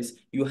service.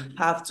 You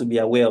have to be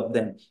aware of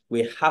them.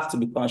 We have to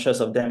be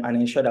conscious of them and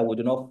ensure that we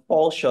do not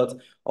fall short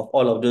of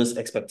all of those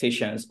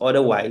expectations.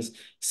 Otherwise,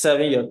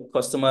 serving your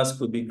customers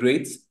could be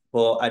great,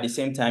 but at the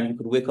same time, you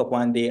could wake up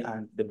one day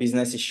and the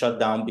business is shut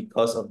down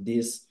because of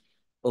this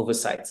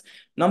oversight.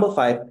 Number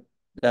 5,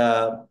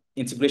 the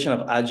integration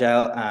of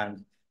Agile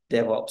and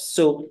DevOps.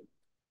 So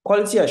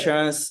quality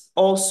assurance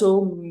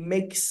also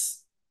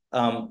makes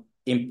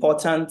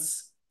important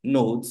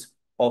note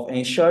of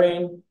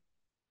ensuring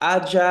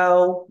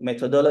Agile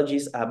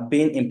methodologies are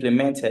being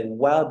implemented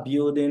while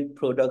building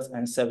products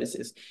and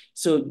services.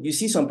 So you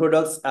see some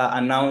products are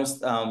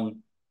announced,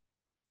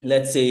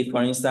 let's say,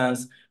 for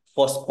instance,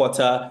 first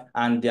quarter,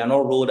 and they are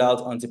not rolled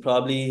out until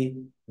probably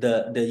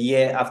the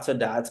year after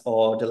that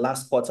or the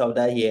last quarter of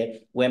that year,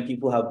 when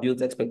people have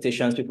built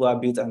expectations, people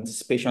have built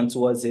anticipation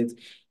towards it.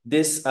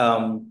 This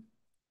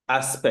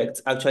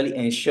aspect actually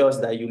ensures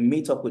that you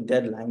meet up with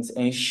deadlines,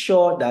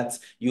 ensure that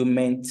you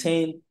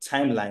maintain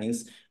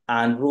timelines,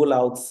 and roll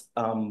out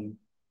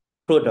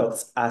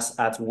products as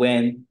at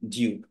when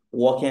due,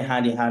 working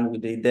hand in hand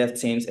with the dev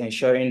teams,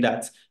 ensuring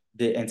that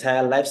the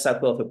entire life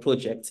cycle of a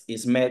project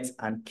is met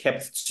and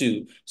kept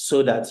to,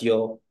 so that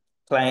your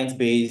client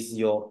base,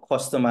 your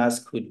customers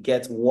could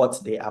get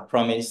what they are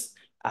promised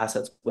as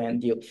at when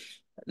due.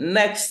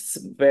 Next,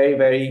 very,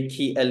 very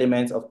key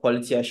element of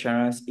quality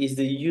assurance is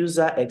the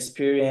user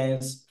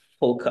experience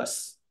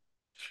focus.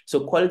 So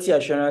quality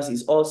assurance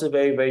is also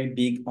very, very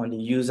big on the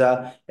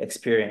user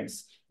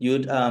experience.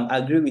 You'd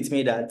agree with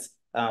me that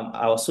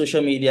our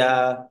social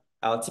media,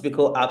 our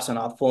typical apps on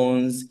our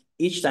phones,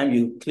 each time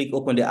you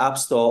open the App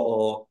Store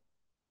or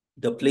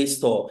the Play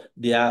Store,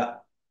 there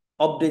are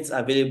updates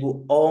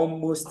available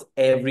almost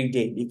every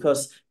day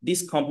because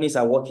these companies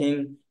are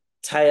working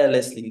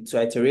tirelessly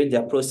to iterate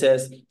their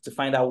process, to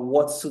find out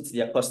what suits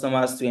their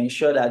customers, to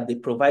ensure that they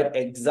provide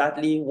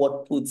exactly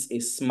what puts a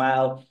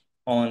smile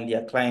on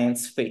their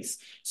client's face.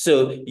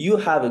 So you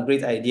have a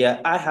great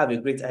idea, I have a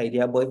great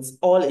idea, but it's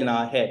all in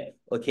our head,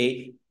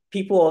 okay?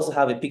 People also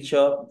have a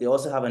picture, they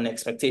also have an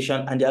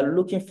expectation, and they are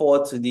looking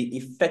forward to the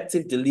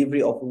effective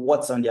delivery of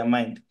what's on their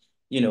mind.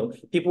 You know,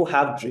 people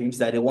have dreams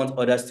that they want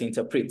others to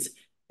interpret.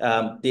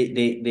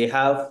 They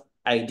have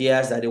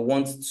ideas that they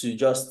want to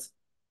just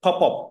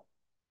pop up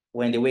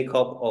when they wake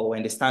up or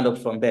when they stand up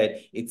from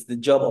bed. It's the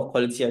job of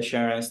quality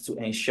assurance to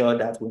ensure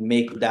that we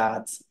make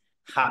that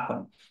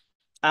happen.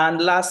 And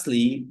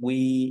lastly,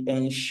 we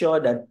ensure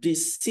that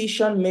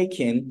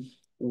decision-making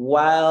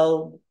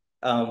while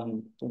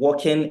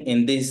working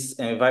in this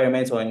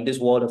environment or in this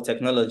world of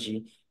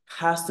technology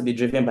has to be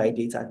driven by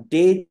data.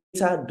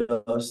 Data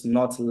does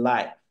not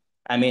lie.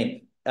 I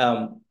mean,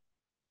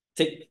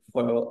 take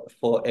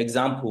for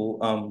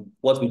example,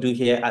 what we do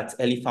here at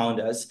Early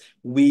Founders,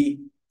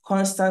 we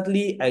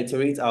constantly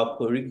iterate our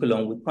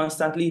curriculum. We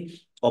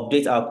constantly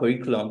update our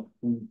curriculum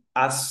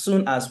as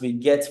soon as we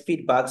get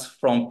feedbacks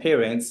from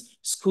parents,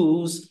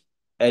 schools,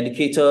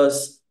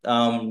 educators,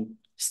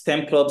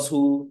 STEM clubs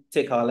who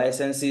take our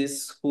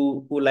licenses,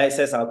 who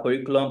license our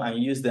curriculum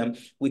and use them.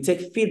 We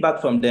take feedback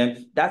from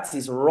them. That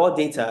is raw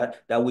data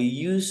that we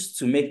use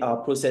to make our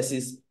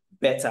processes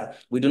better.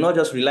 We do not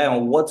just rely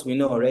on what we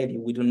know already.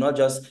 We do not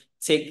just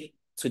take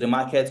to the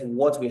market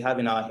what we have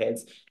in our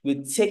heads.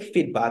 We take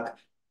feedback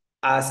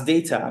as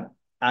data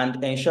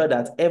and ensure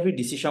that every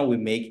decision we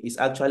make is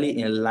actually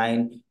in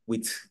line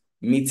with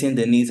meeting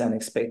the needs and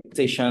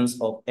expectations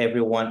of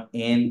everyone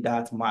in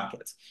that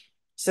market.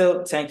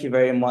 So thank you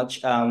very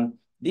much.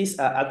 These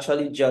are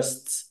actually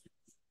just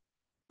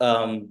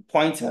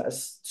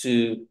pointers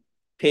to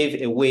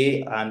pave a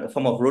way and a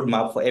form of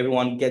roadmap for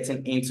everyone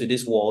getting into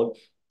this world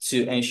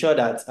to ensure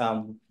that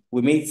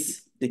we meet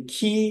the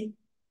key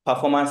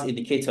performance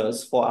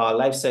indicators for our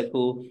life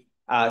cycle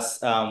as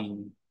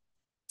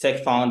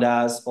tech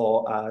founders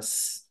or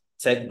as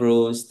tech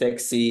bros, tech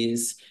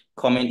Cs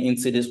coming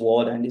into this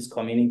world and this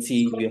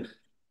community.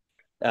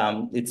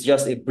 It's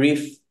just a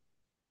brief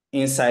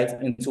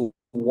insight into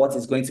what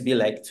it's going to be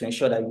like to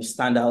ensure that you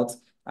stand out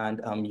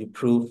and you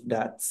prove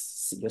that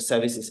your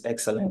service is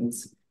excellent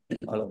and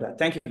all of that.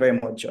 Thank you very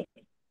much, John.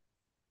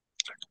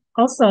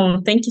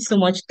 Awesome. Thank you so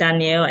much,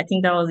 Daniel. I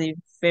think that was a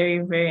very,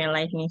 very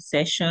enlightening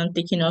session,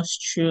 taking us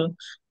through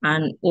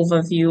an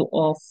overview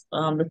of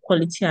the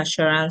quality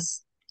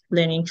assurance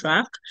learning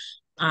track.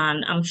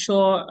 And I'm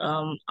sure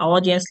our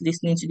audience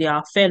listening today,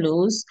 our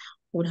fellows,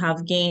 would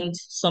have gained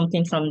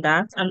something from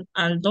that.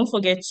 And don't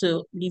forget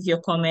to leave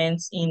your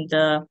comments in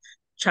the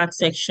chat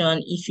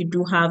section if you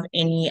do have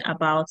any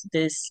about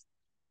this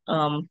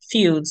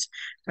fields,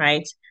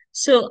 right?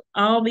 So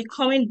I'll be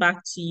coming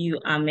back to you,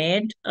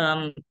 Ahmed.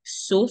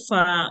 So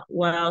far,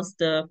 whilst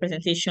the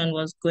presentation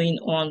was going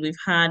on, we've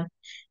had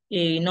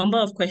a number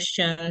of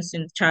questions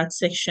in the chat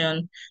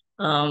section.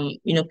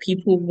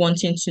 People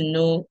wanting to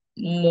know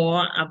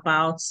more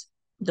about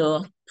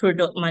the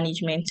product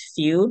management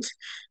field.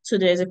 So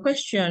there's a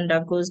question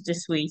that goes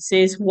this way. It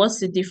says,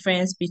 what's the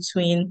difference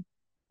between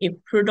a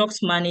product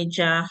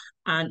manager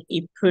and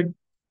a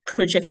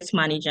project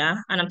manager?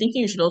 And I'm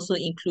thinking you should also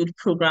include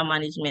program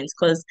management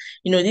because,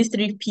 these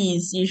three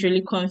P's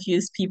usually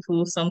confuse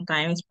people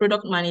sometimes.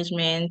 Product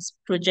management,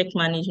 project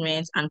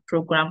management, and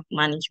program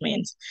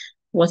management.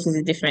 What is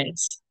the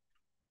difference?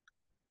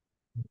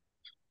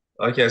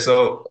 Okay,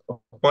 so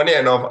funny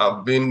enough,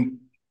 I've been in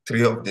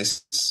three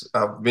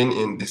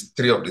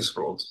of these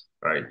roles,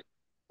 right?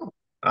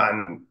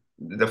 And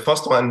the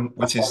first one,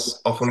 which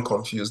is often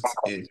confused,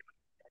 is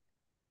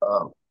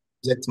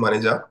project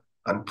manager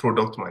and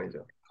product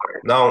manager.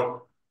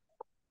 Now,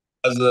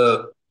 as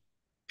a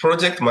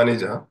project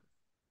manager,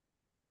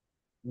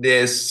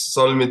 there's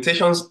some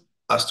limitations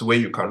as to where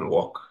you can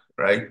work,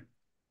 right?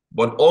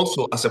 But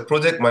also, as a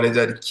project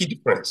manager, the key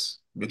difference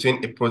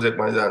between a project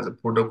manager and a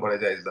product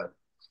manager is that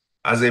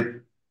as a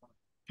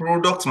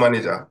product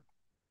manager,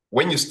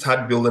 when you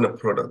start building a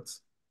product,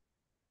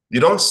 you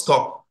don't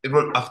stop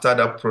even after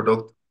that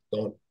product,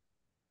 even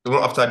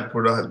after the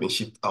product has been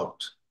shipped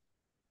out.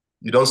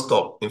 You don't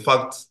stop. In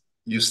fact,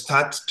 you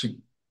start to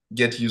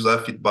get user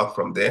feedback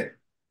from there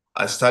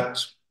and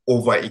start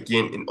over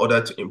again in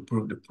order to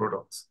improve the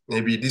product.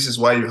 Maybe this is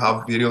why you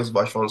have various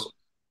versions of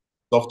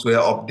software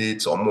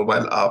updates on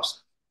mobile apps.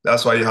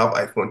 That's why you have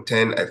iPhone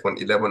 10,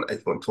 iPhone 11,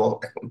 iPhone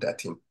 12, iPhone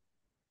 13.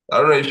 I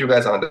don't know if you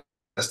guys are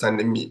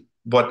understanding me,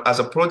 but as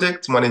a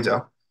project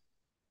manager,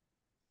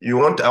 I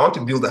want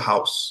to build a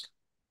house.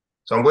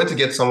 So I'm going to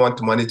get someone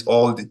to manage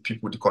all the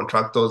people, the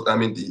contractors,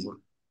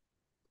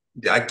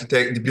 the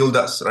architect, the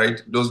builders, right?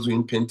 Those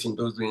doing painting,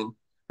 those doing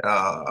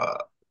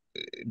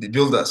the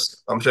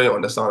builders. I'm sure you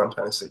understand what I'm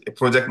trying to say, a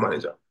project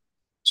manager.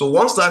 So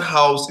once that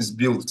house is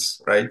built,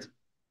 right,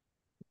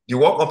 the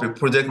work of a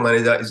project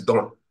manager is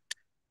done.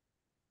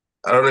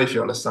 I don't know if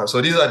you understand.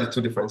 So these are the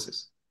two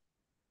differences,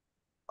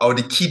 or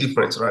the key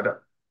difference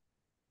rather.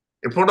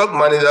 A product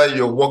manager,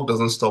 your work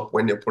doesn't stop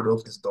when your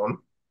product is done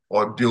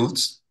or built.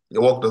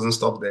 Your work doesn't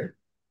stop there.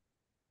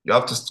 You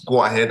have to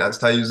go ahead and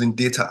start using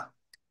data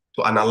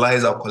to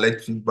analyze or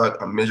collect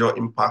feedback and measure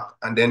impact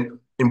and then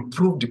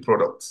improve the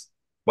product.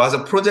 But as a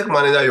project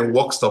manager, your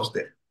work stops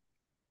there,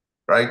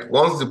 right?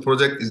 Once the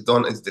project is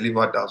done, it's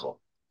delivered, that's all.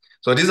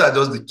 So these are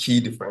just the key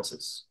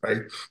differences,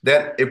 right?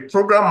 Then a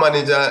program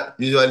manager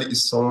usually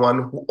is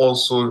someone who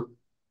also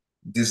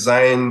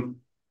design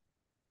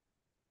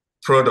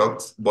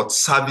products, but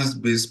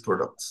service-based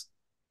products.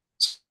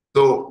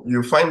 So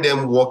you find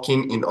them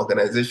working in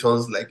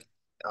organizations like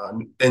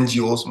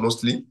NGOs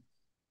mostly.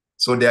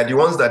 So they are the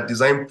ones that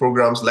design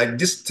programs like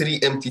this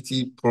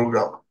 3MTT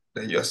program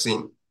that you're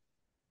seeing,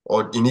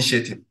 or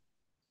initiative.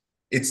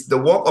 It's the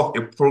work of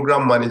a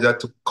program manager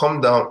to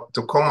come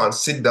and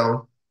sit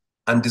down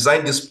and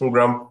design this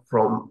program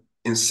from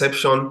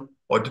inception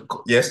or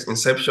yes,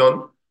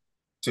 inception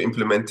to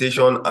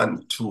implementation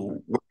and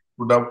to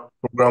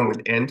program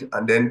will end,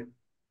 and then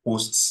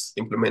post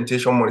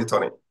implementation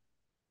monitoring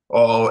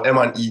or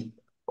M&E,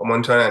 or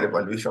monitoring and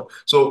evaluation.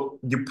 So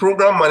the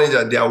program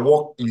manager, their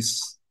work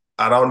is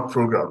around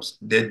programs.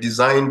 They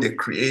design, they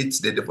create,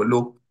 they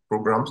develop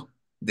programs,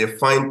 they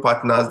find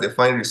partners, they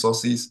find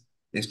resources.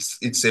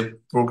 It's a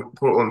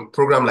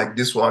program like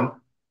this one.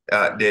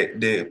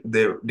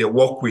 They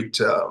work with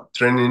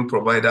training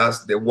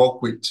providers. They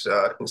work with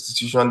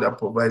institutions that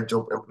provide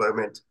job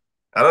employment.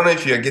 I don't know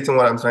if you're getting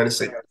what I'm trying to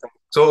say.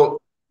 So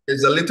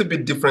there's a little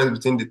bit difference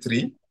between the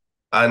three.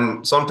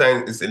 And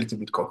sometimes it's a little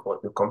bit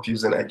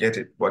confusing, I get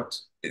it, but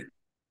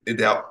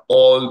they are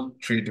all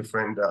three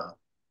different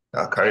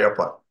career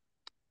paths.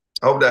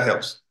 I hope that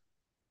helps.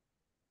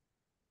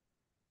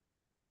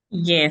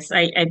 Yes,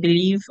 I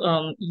believe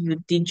you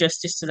did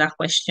justice to that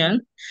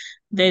question.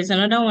 There's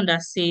another one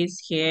that says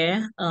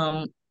here,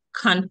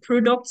 can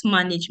product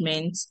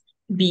management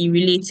be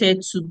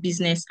related to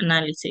business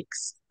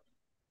analytics?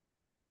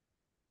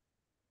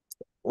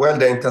 Well,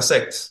 they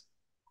intersect,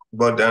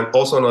 but they're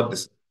also not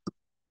this.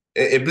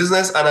 A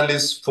business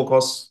analyst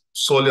focus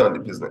solely on the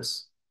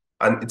business,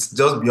 and it's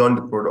just beyond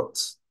the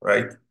products,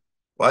 right?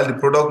 While the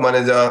product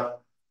manager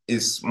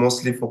is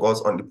mostly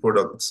focused on the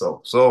product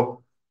itself.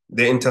 So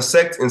they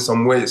intersect in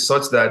some ways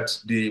such that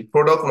the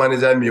product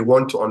manager may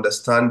want to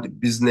understand the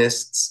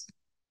business,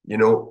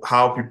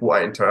 how people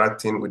are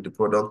interacting with the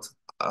product,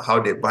 how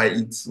they buy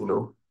it,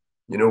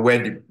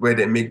 where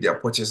they make their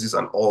purchases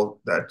and all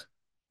that.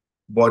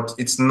 But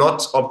it's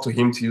not up to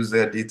him to use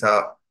their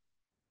data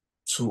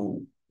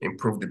to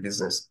improve the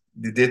business.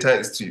 The data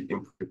is to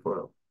improve the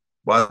product.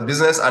 But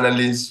business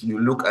analysts, you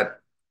look at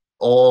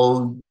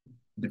all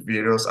the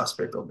various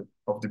aspects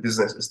of the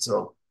business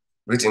itself,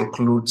 which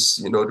includes,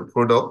 the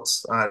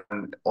products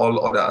and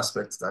all other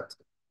aspects that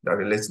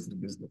relate to the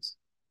business.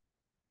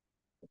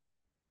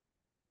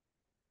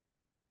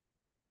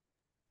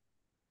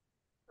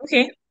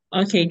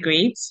 Okay,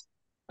 great.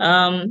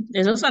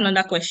 There's also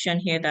another question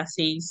here that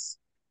says,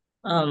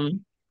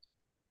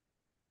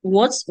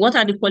 what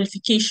are the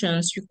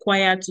qualifications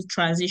required to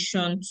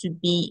transition to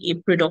be a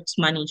product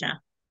manager?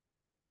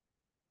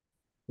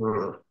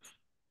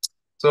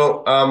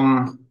 So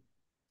I'm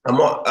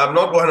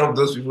not one of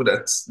those people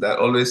that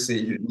always say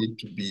you need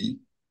to be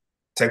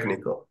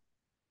technical.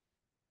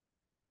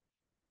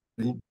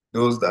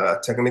 Those that are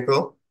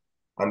technical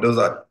and those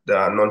that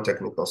are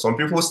non-technical. Some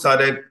people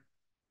started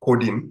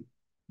coding,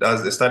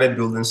 they started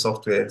building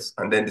softwares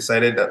and then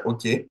decided that,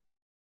 okay,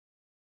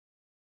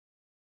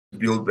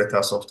 build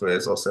better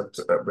softwares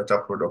or better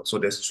products. So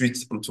they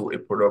switched into a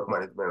product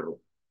management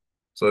role.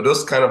 So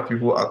those kind of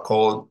people are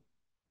called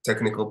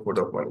technical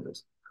product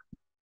managers.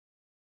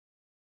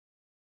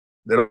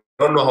 They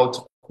don't know how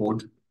to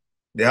code.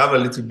 They have a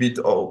little bit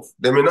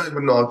they may not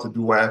even know how to do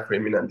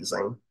wireframing and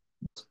design.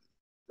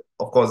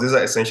 Of course, these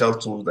are essential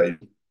tools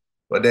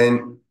but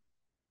then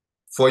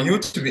for you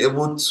to be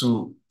able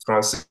to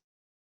translate,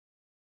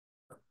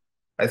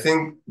 I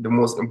think the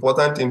most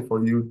important thing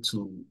for you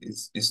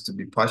is to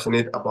be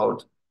passionate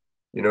about,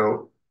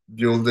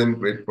 building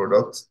great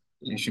products.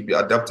 You should be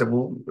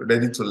adaptable,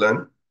 ready to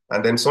learn.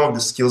 And then some of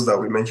the skills that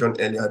we mentioned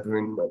earlier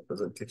during my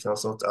presentation,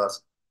 such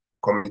as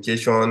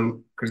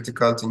communication,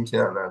 critical thinking,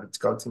 and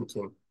analytical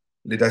thinking,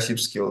 leadership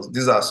skills.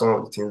 These are some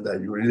of the things that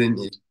you really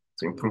need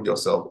to improve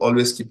yourself.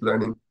 Always keep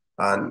learning,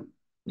 and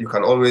you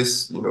can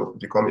always,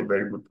 become a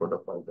very good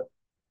product manager.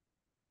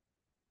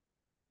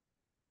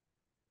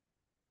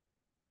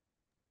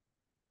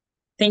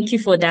 Thank you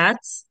for that.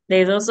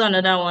 There's also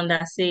another one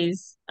that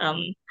says,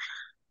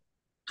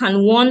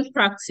 can one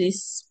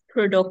practice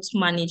product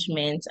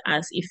management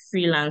as a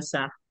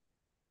freelancer?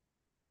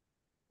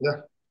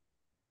 Yeah,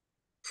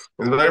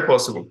 it's very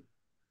possible.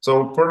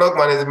 So product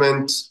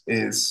management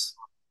is,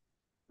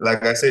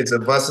 like I said, it's a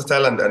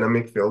versatile and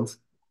dynamic field.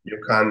 You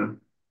can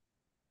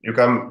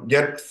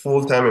get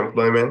full-time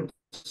employment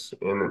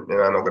in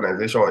an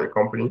organization or a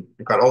company.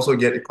 You can also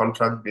get a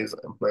contract-based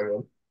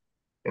employment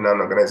in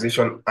an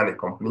organization and a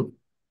company.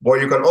 But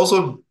you can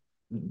also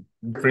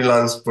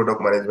freelance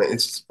product management.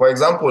 It's, for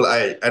example,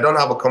 I don't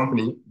have a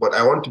company, but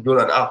I want to build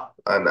an app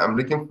and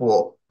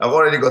I've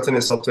already gotten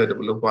a software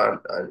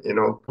developer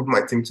and put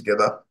my team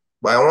together.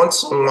 But I want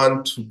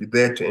someone to be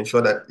there to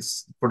ensure that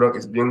this product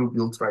is being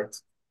built right.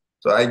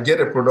 So I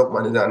get a product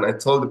manager and I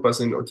tell the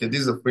person, okay,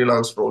 this is a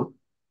freelance role.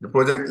 The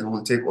project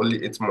will take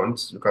only 8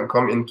 months. You can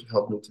come in to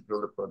help me to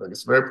build the product.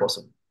 It's very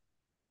possible.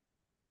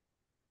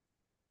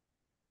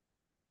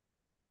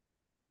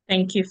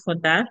 Thank you for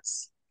that.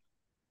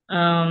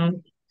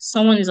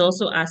 Someone is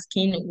also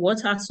asking,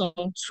 what are some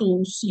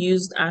tools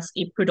used as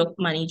a product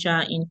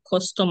manager in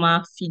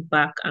customer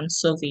feedback and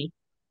survey?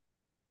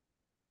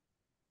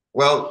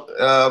 Well,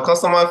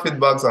 customer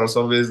feedbacks and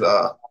surveys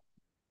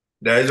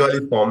they're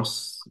usually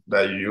forms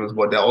that you use,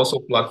 but there are also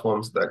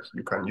platforms that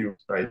you can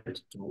use, right?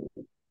 To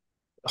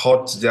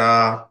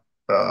Hotjar,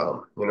 there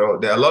are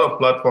a lot of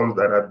platforms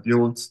that have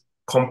built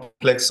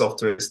complex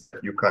softwares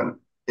that you can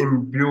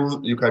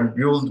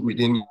build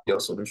within your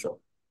solution.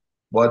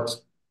 But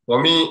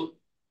For me,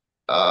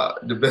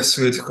 the best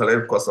way to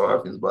collect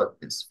customer feedback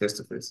is face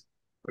to face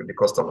with the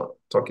customer,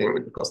 talking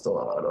with the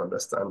customer and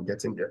understand,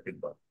 getting their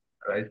feedback,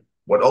 right?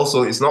 But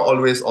also, it's not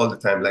always all the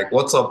time. Like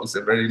WhatsApp is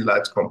a very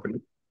large company.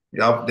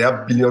 They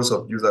have billions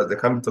of users. They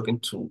can't be talking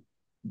to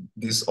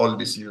all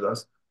these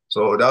users.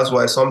 So that's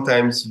why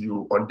sometimes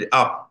you on the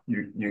app,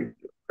 you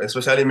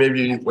especially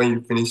maybe when you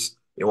finish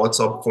a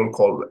WhatsApp phone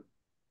call,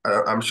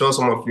 I'm sure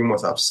some of you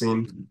must have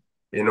seen,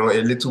 a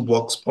little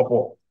box pop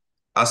up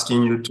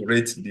asking you to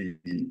rate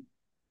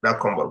that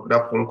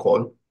phone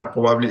call,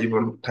 probably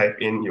even type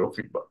in your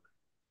feedback.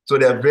 So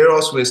there are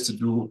various ways to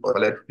do or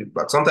collect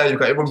feedback. Sometimes you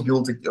can even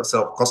build it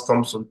yourself,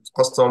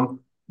 custom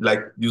like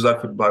user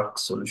feedback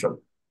solution.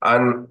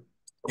 And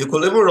you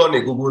could even run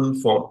a Google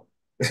form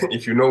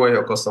if you know where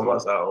your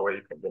customers are or where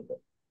you can get them.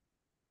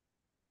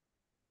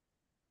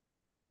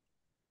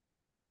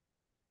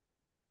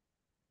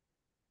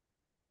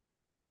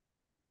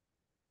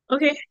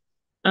 Okay.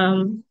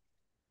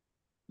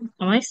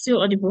 Am I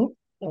still audible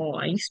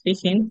or are you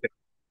speaking?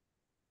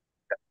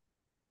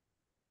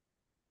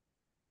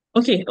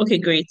 Okay,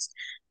 great.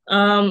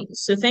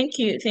 So thank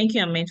you,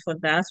 Ahmed, for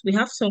that. We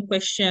have some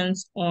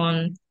questions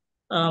on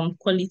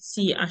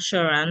quality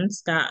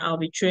assurance that I'll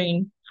be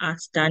throwing at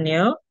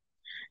Daniel.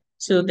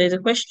 So there's a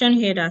question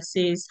here that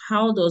says,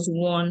 how does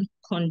one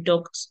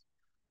conduct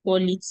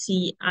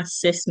quality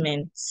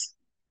assessments?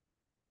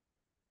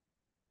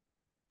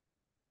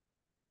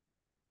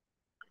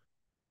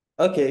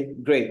 Okay,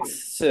 great.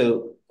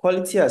 So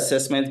quality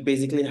assessment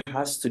basically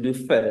has to do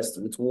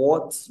first with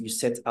what you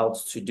set out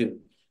to do.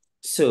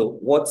 So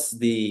what's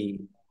the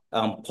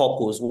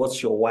purpose?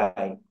 What's your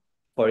why?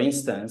 For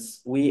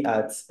instance, we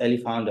at Early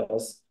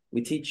Founders,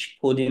 we teach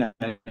coding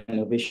and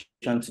innovation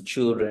to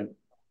children.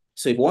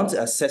 So if you want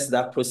to assess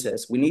that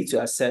process, we need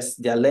to assess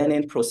their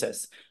learning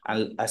process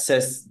and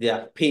assess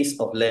their pace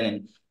of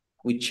learning.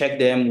 We check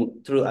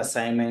them through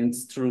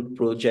assignments, through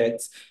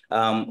projects.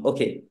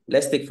 Okay,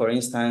 let's take, for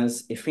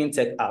instance, a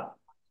fintech app.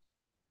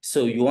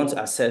 So you want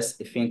to assess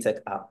a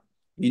fintech app.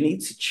 You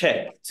need to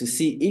check to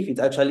see if it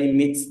actually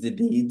meets the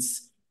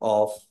needs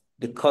of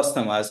the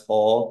customers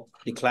or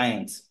the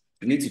clients.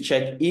 You need to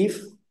check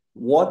if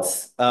what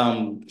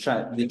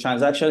the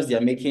transactions they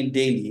are making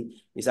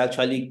daily is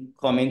actually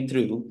coming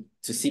through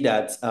to see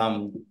that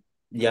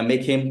they are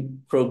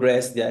making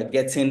progress, they are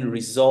getting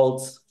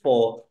results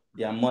for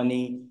their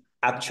money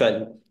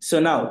actually. So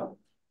now,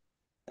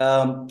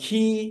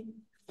 key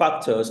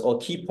factors or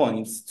key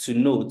points to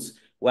note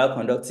while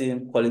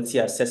conducting quality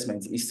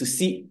assessment is to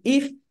see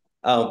if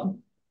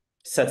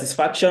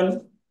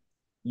satisfaction,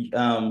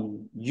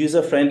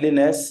 user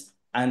friendliness,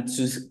 and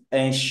to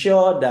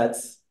ensure that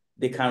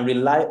they can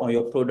rely on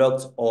your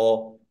product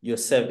or your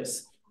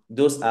service.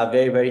 Those are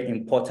very, very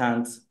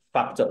important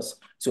factors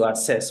to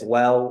assess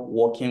while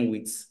working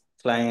with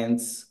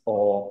clients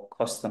or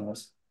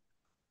customers.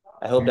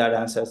 I hope that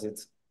answers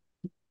it.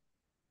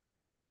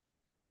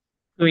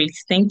 Great.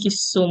 Thank you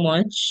so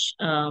much,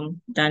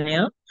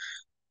 Daniel.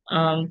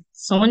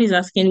 Someone is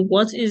asking,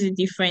 what is the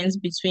difference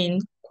between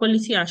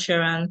quality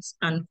assurance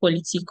and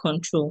quality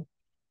control?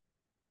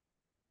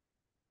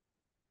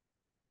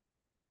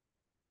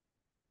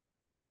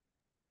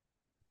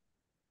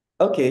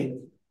 Okay,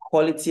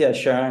 quality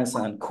assurance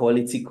and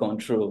quality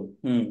control.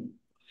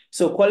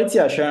 So quality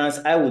assurance,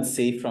 I would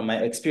say from my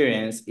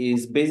experience,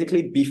 is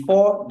basically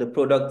before the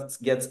product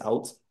gets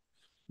out,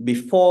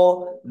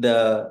 before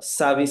the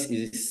service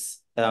is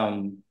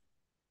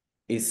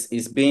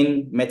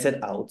being meted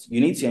out, you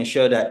need to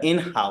ensure that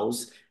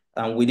in-house,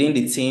 within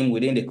the team,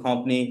 within the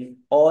company,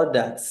 all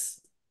that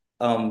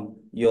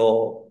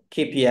your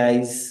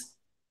KPIs,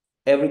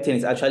 everything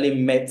is actually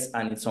met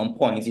and it's on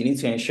point. You need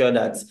to ensure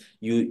that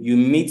you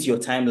meet your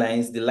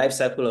timelines, the life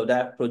cycle of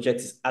that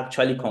project is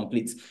actually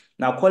complete.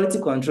 Now,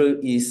 quality control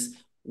is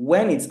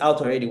when it's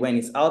out already, when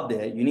it's out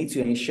there, you need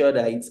to ensure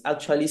that it's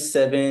actually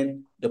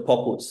serving the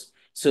purpose.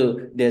 So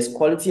there's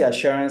quality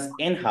assurance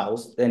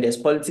in-house, then there's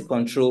quality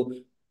control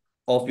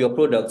of your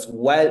products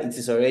while it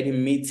is already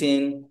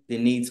meeting the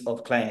needs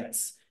of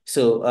clients.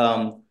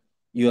 So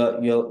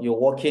you're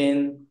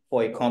working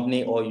for a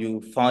company or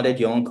you founded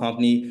your own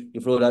company,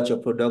 you've rolled out your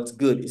products,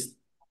 good. It's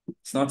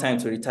not time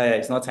to retire,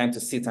 it's not time to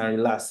sit and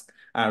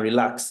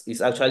relax.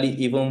 It's actually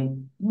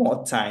even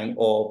more time,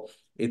 or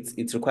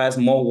it requires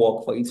more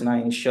work for you to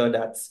now ensure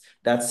that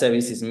that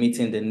service is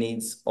meeting the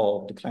needs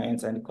of the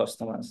clients and the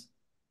customers.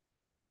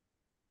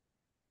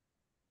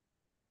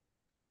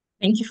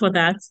 Thank you for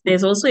that.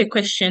 There's also a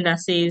question that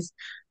says,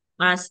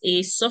 as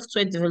a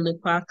software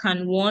developer,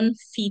 can one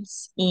fit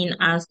in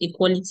as a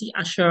quality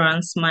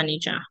assurance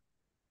manager?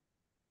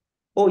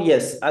 Oh,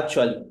 yes,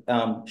 actually,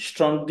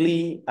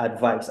 strongly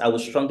advise. I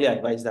would strongly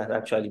advise that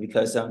actually,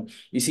 because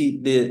you see,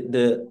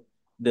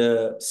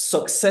 the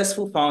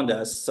successful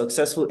founders,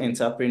 successful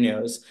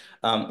entrepreneurs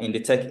in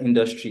the tech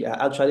industry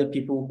are actually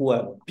people who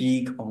are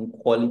big on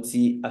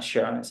quality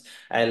assurance.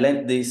 I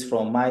learned this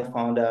from my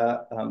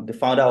founder, the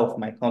founder of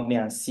my company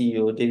and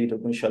CEO, David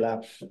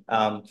Ogunshola.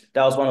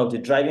 That was one of the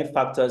driving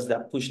factors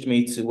that pushed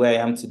me to where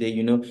I am today.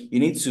 You know, you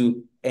need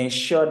to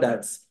ensure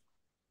that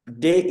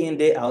day in,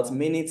 day out,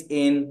 minute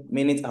in,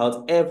 minute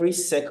out, every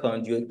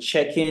second, you're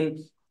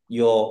checking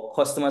your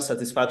customer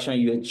satisfaction,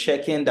 you're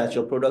checking that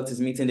your product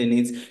is meeting the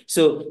needs.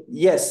 So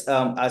yes,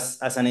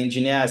 as an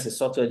engineer, as a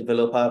software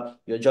developer,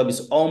 your job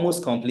is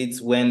almost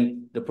complete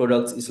when the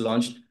product is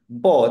launched,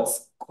 but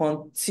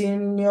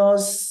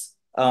continuous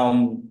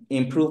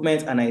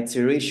improvement and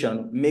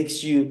iteration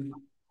makes you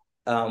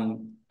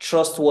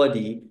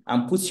trustworthy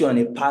and puts you on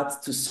a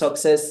path to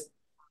success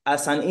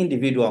as an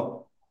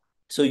individual.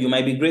 So you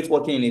might be great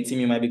working in a team,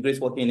 you might be great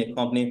working in a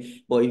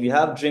company, but if you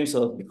have dreams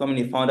of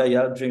becoming a founder, you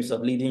have dreams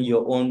of leading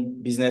your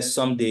own business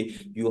someday,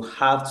 you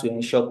have to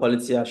ensure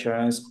quality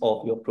assurance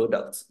of your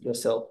product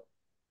yourself.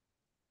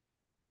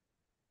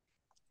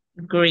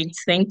 Great,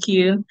 thank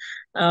you.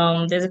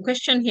 There's a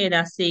question here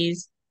that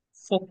says,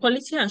 for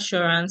quality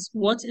assurance,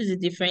 what is the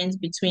difference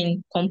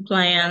between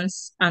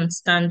compliance and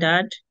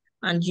standard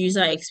and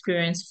user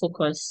experience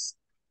focus?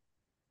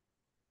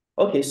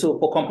 Okay, so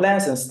for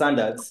compliance and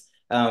standards,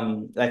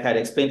 like I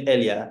explained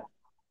earlier,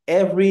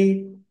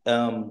 every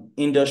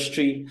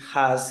industry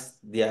has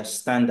their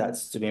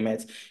standards to be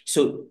met.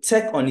 So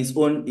tech on its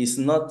own is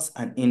not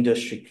an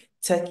industry.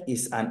 Tech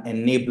is an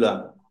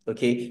enabler.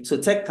 Okay, so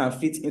tech can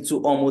fit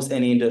into almost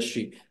any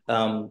industry.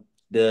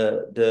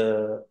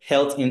 The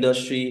health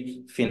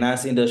industry,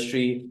 finance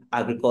industry,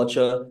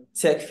 agriculture,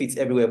 tech fits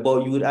everywhere.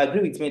 But you would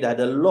agree with me that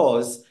the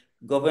laws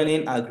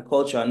governing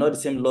agriculture are not the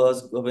same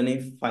laws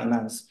governing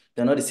finance.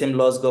 They're not the same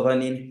laws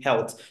governing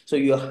health. So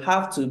you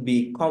have to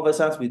be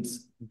conversant with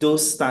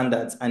those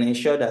standards and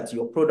ensure that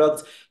your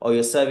product or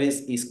your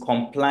service is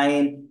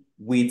complying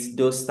with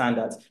those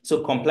standards.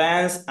 So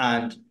compliance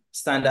and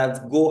standards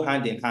go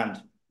hand in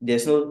hand.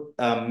 There's no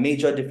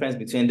major difference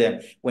between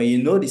them. When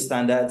you know the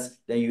standards,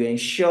 then you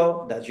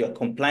ensure that you're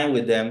complying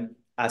with them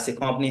as a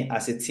company,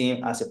 as a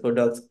team, as a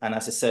product, and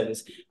as a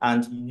service.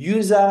 And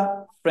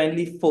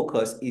user-friendly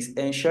focus is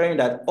ensuring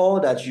that all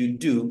that you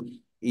do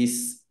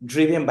is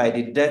driven by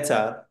the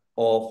data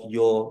of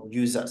your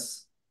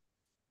users.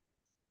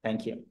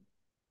 Thank you.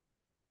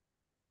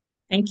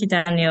 Thank you,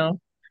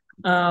 Daniel.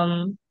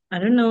 I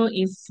don't know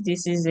if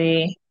this is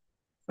a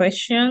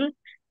question,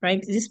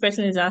 right? This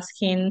person is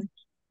asking,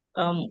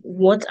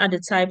 what are the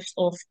types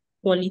of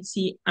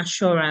quality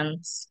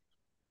assurance?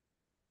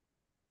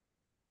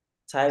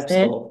 Types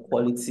of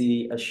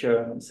quality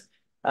assurance.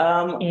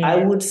 I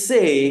Yeah. would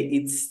say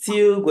it's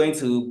still going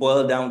to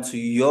boil down to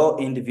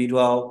your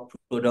individual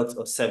product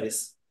or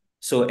service.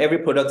 So every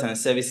product and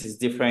service is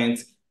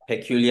different,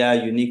 peculiar,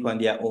 unique on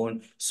their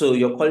own. So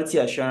your quality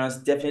assurance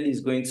definitely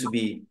is going to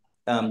be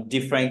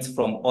different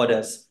from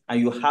others. And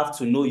you have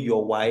to know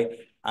your why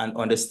and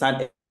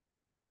understand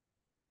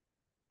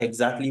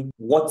exactly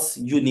what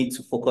you need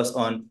to focus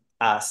on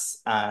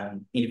as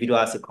an individual,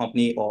 as a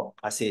company, or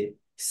as a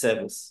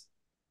service.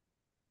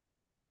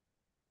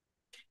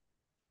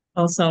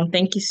 Awesome.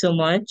 Thank you so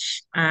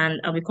much. And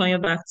I'll be coming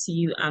back to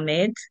you,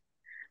 Ahmed.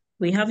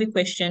 We have a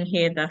question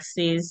here that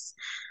says,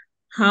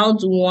 how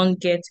do one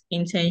get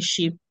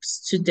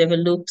internships to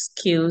develop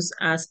skills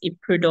as a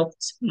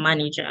product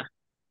manager?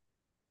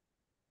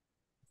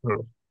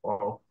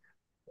 Well,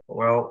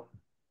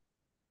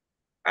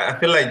 I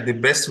feel like the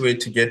best way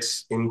to get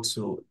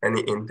into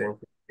any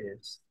internship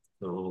is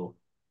to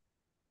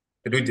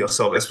do it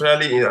yourself,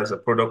 especially as a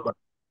product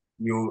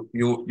manager.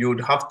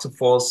 You'd have to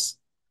force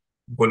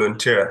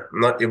volunteer,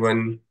 not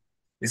even,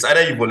 it's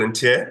either you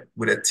volunteer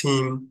with a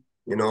team,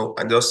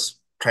 and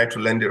just try to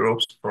learn the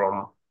ropes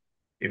from,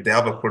 if they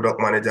have a product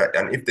manager,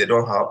 and if they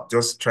don't have,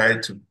 just try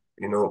to,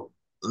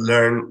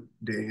 learn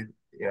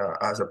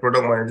as a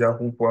product manager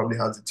who probably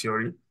has the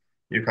theory,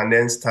 you can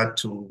then start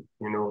to,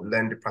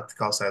 learn the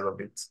practical side of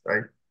it,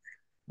 right?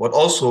 But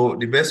also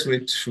the best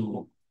way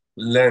to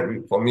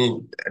learn, for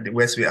me, the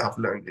best way I've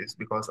learned is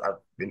because I've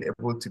been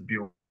able to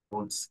build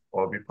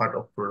or be part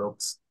of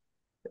products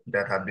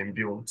that have been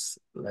built.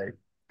 Like,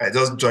 I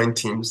just joined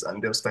teams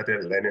and then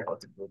started learning how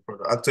to build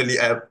product. Actually,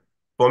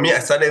 for me, I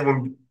started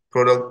even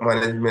product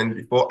management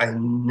before I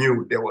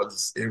knew there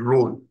was a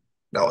role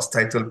that was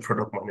titled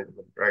product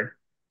management, right?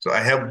 So I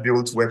have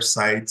built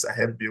websites, I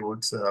have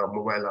built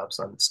mobile apps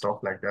and stuff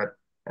like that.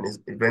 And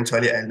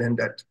eventually I learned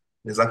that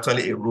there's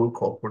actually a role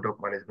called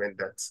product management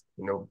that,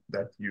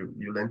 that you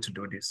learn to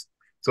do this.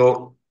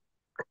 So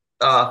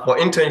for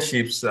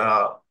internships,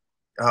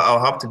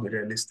 I'll have to be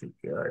realistic.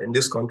 In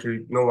this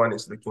country, no one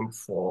is looking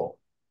for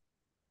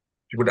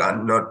people that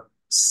are not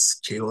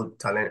skilled,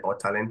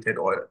 talented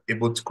or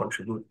able to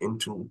contribute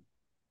into,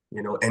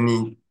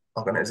 any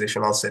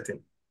organizational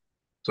setting.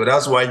 So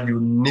that's why you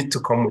need to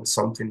come with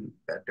something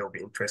that they'll be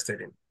interested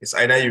in. It's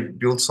either you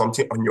built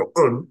something on your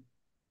own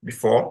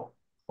before,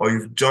 or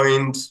you've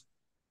joined,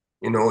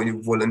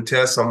 you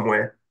volunteer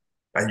somewhere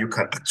and you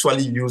can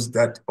actually use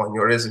that on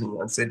your resume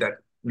and say that,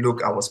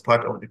 look, I was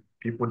part of the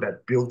people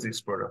that built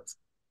this product.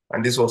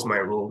 And this was my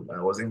role.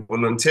 I was a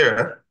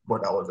volunteer,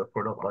 but I was a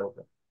product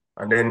manager.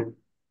 And then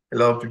a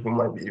lot of people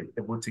might be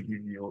able to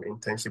give you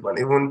internship and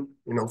even,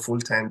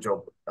 full-time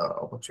job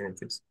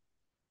opportunities.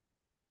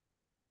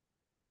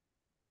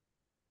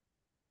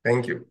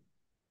 Thank you.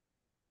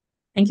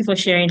 Thank you for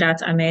sharing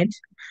that, Ahmed.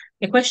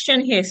 A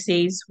question here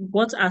says,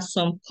 what are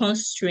some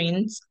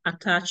constraints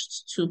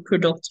attached to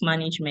product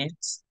management?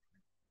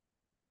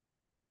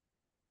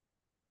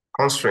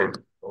 Constraint.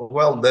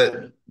 Well,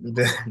 there's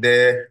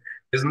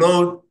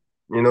no,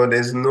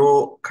 there's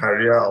no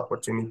career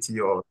opportunity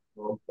or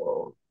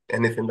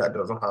anything that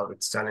doesn't have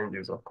its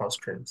challenges or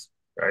constraints,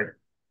 right?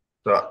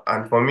 So,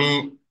 and for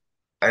me,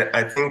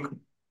 I think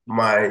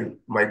my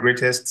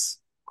greatest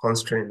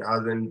constraint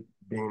hasn't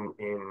been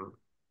in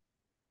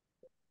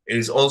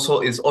is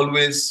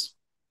always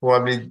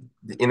probably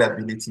the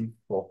inability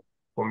for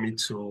me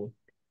to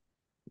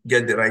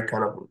get the right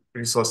kind of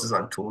resources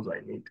and tools I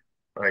need,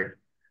 right?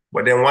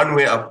 But then one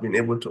way I've been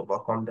able to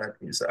overcome that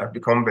is I've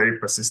become very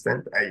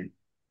persistent.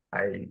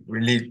 I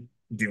really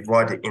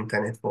devour the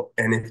internet for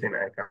anything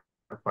I can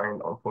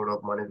find on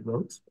product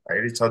management. I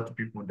reach out to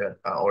people that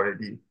are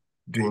already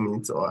doing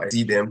it, or I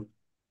see them,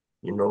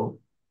 you know,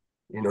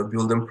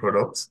 building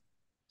products.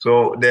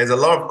 So there's a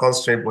lot of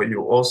constraint, but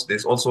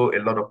there's also a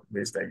lot of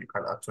ways that you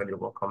can actually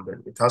overcome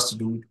them. It has to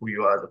do with who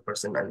you are as a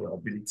person and your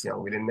ability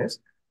and willingness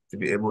to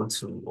be able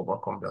to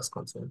overcome that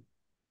constraint.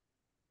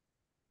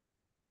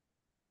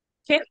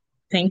 Okay,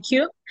 thank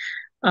you.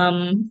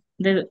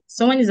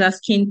 Someone is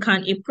asking,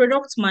 can a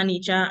product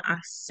manager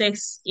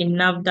access a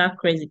NAFDAC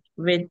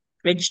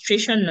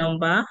registration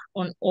number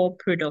on all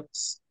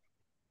products?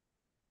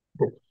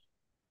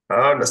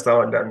 I understand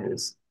what that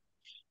means.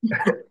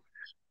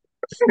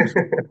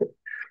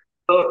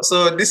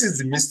 So this is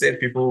the mistake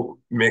people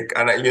make.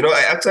 And I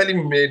actually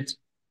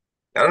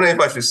I don't know if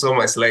I should show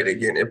my slide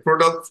again. A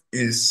product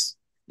is,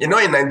 in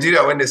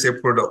Nigeria, when they say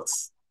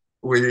products,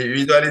 we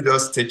usually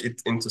just take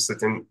it into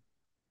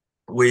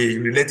we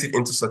relate it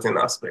into certain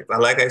aspects.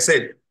 And like I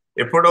said,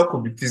 a product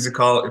could be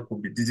physical, it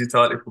could be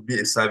digital, it could be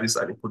a service,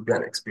 and it could be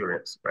an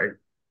experience, right?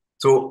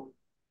 So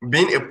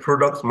being a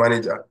product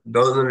manager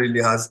doesn't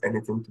really has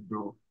anything to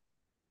do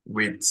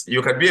with,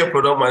 you can be a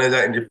product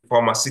manager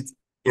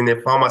in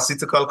a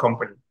pharmaceutical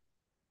company,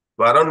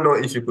 but I don't know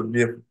if you could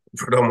be a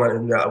product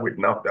manager with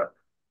NAFDAC.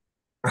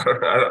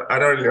 I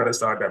don't really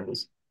understand what that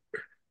means.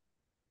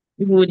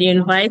 We would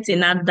invite a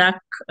NAFDAC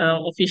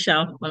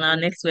official on our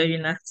next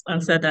webinar to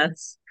answer that.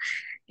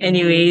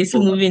 Anyways,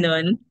 moving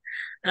on.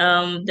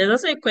 There's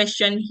also a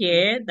question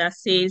here that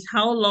says,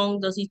 how long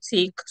does it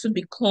take to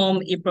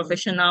become a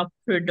professional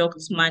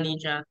product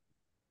manager?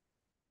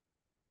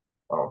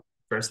 Oh,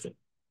 interesting.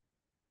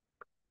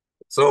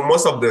 So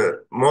most of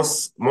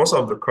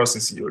the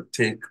courses you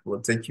take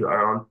will take you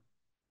around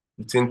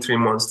between 3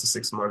 months to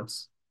 6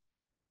 months,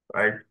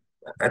 right?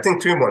 I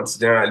think 3 months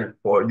generally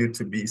for you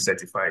to be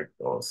certified,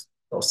 or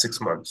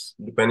 6 months,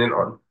 depending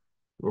on,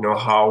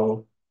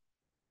 how.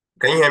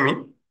 Can you hear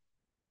me?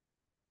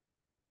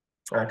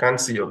 I can't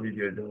see your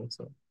video though.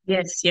 So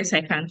Yes,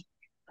 I can.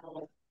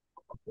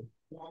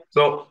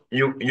 so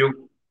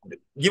you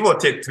give or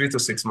take 3 to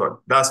 6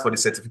 months. That's for the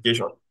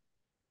certification.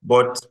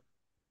 But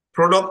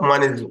product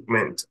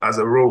management as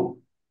a role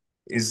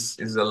is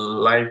a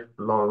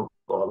lifelong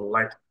or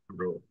life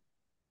role.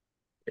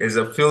 It's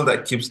a field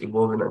that keeps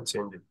evolving and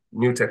changing.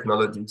 New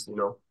technologies,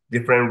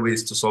 different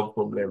ways to solve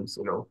problems,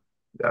 the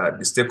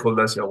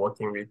stakeholders you're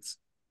working with.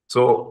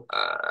 So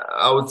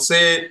I would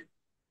say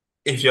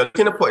if you're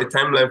looking for a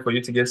timeline for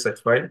you to get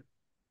certified,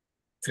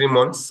 3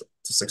 months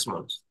to 6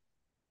 months.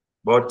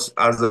 But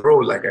as a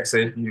role, like I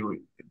said,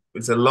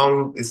 it's a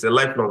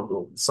lifelong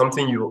goal. It's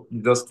something you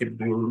just keep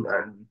doing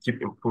and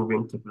keep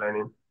improving, keep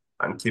learning,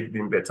 and keep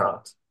being better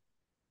at.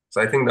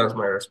 So I think that's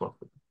my response.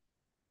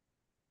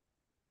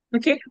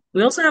 Okay.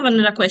 We also have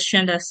another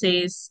question that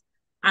says,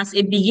 as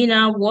a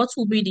beginner, what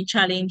will be the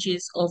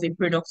challenges of a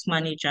product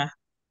manager?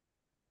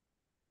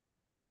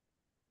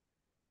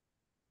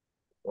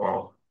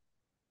 Wow.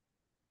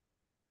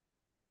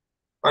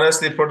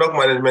 Honestly, product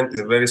management is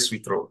a very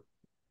sweet role.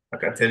 I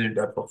can tell you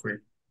that for free.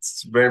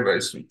 It's very,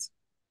 very sweet.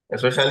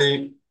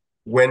 Especially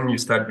when you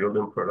start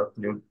building product.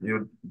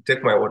 You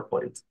take my word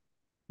for it.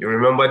 You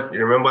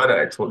remember that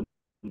I told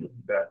you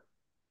that.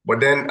 But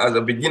then as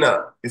a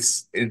beginner,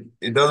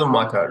 it doesn't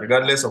matter,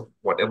 regardless of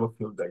whatever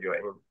field that you're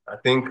in. I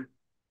think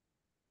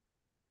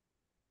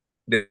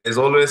there's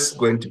always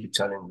going to be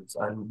challenges,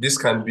 and this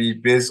can be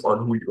based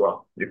on who you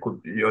are.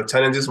 Your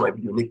challenges might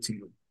be unique to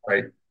you,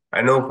 right?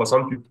 I know for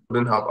some people who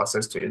don't have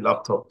access to a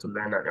laptop to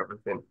learn and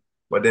everything,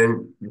 but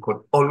then you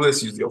could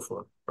always use your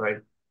phone,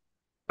 right?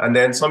 And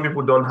then some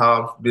people don't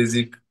have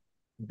basic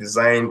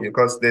design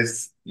because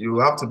you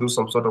have to do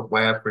some sort of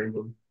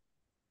wireframing.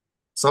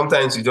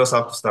 Sometimes you just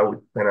have to start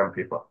with pen and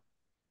paper.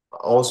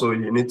 Also,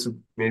 you need to,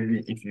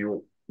 maybe if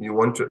you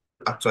want to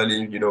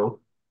actually,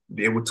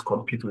 be able to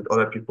compete with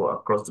other people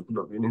across the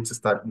globe, you need to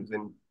start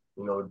using,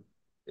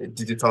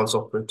 digital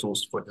software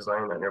tools for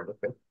design and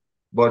everything.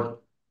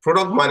 But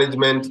product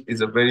management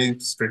is a very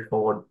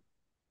straightforward,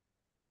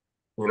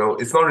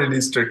 it's not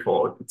really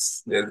straightforward.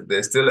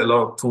 There's still a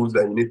lot of tools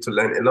that you need to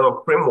learn, a lot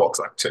of frameworks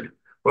actually.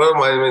 Product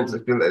management is a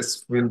field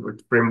that's filled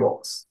with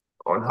frameworks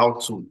on how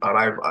to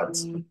arrive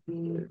at,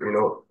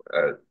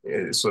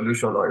 a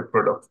solution or a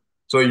product.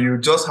 So you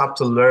just have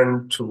to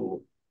learn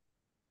to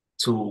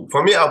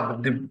for me,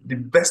 the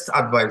best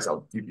advice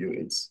I'll give you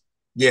is,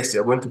 yes,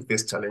 you're going to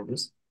face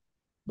challenges,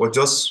 but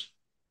just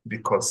be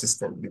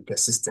consistent, be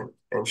persistent,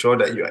 ensure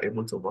that you are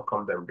able to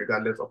overcome them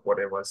regardless of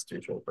whatever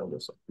situation you find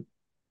yourself.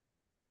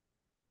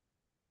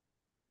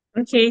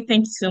 Okay,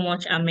 thank you so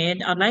much,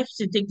 Ahmed. I'd like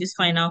to take this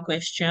final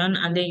question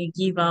and then you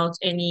give out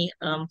any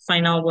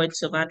final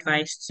words of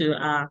advice to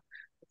our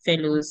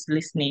fellows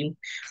listening.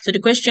 So the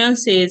question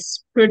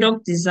says,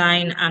 product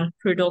design and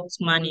product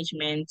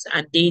management,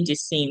 are they the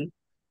same?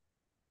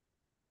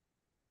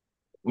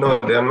 No,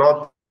 they are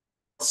not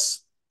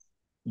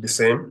the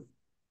same.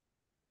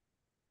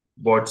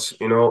 But,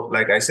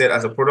 like I said,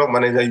 as a product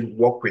manager, you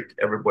work with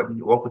everybody.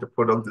 You work with a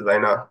product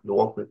designer, you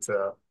work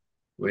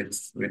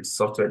with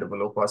software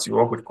developers, you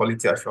work with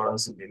quality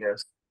assurance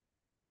engineers.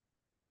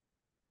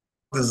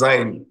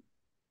 Design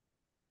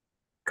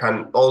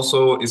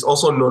is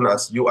also known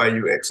as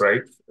UI UX,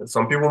 right?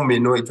 Some people may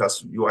know it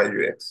as UI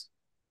UX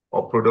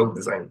or product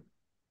design.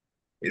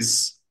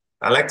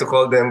 I like to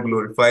call them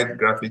glorified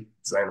graphic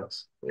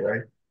designers,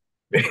 right?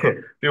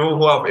 People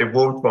who have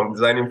evolved from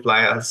designing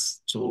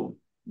flyers to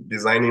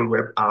designing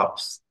web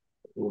apps,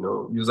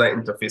 user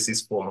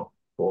interfaces for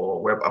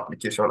web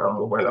application and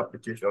mobile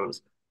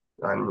applications,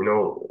 and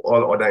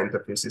all other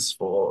interfaces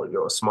for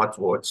your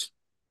smartwatch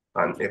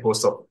and a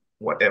host of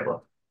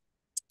whatever.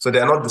 So they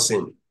are not the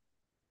same.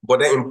 But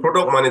then in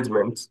product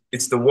management,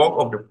 it's the work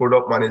of the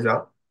product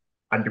manager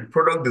and the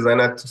product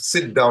designer to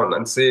sit down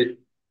and say,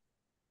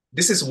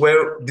 this is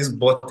where this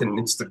button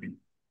needs to be.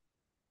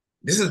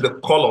 This is the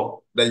color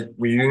that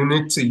we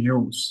need to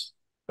use,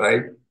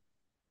 right?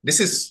 This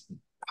is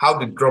how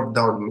the drop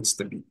down needs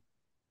to be.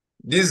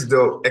 This is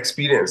the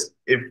experience.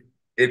 If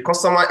a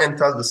customer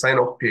enters the sign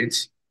up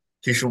page,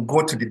 he should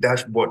go to the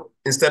dashboard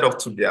instead of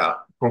to their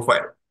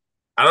profile.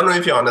 I don't know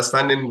if you're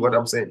understanding what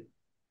I'm saying.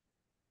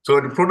 So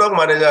the product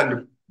manager and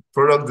the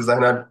product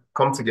designer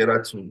come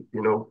together to,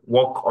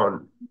 work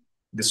on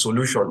the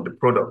solution, the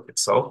product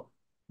itself,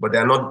 but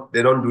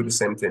they don't do the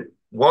same thing.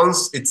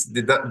 Once it's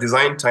the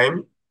design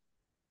time,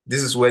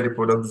 this is where the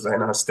product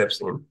designer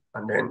steps in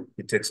and then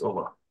he takes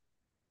over.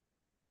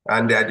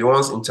 And they are the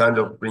ones in charge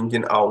of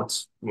bringing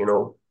out,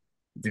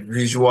 the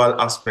visual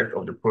aspect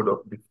of the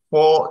product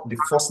before the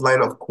first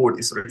line of code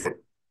is written.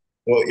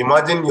 So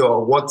imagine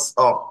your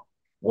WhatsApp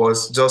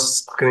was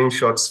just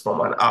screenshots from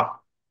an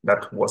app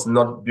that was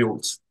not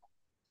built.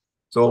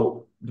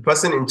 So the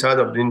person in charge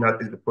of doing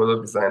that is the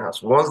product designer.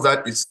 So once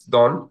that is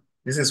done,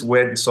 this is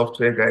where the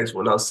software guys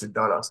will now sit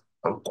down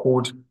and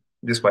code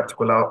this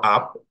particular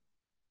app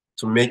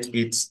to make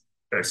it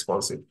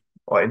responsive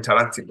or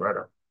interactive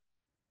rather.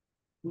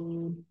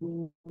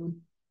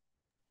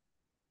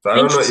 So I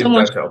don't Thank know you so if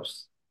much. that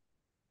helps.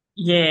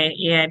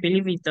 Yeah, I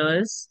believe it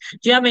does.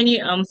 Do you have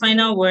any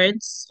final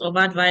words of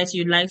advice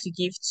you'd like to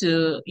give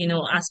to,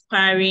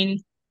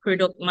 aspiring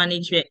product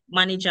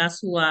managers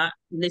who are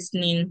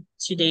listening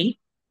today?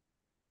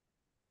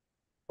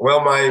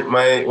 Well,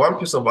 my one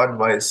piece of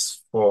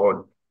advice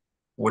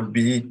would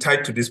be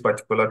tied to this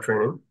particular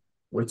training,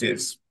 which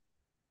is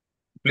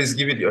please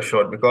give it your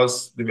shot,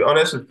 because to be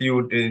honest with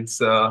you,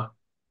 it's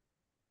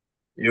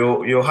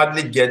you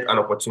hardly get an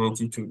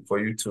opportunity for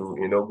you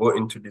to go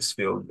into this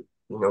field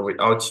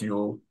without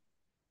you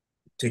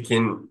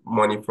taking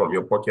money from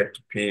your pocket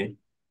to pay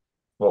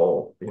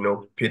for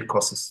paid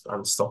courses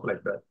and stuff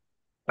like that.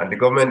 And the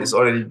government is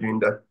already doing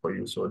that for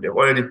you, so they've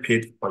already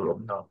paid on your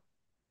behalf.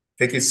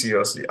 Take it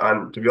seriously.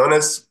 And to be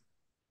honest,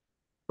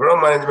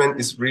 product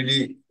management is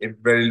really a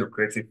very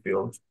lucrative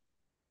field.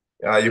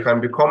 You can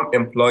become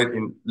employed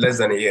in less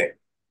than a year.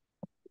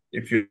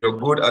 If you're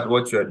good at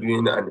what you are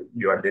doing and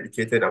you are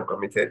dedicated and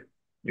committed,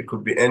 you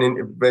could be earning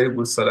a very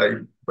good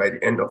salary by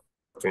the end of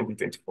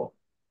 2024.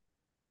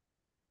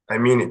 I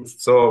mean it.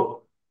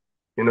 So,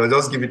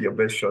 just give it your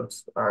best shot,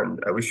 and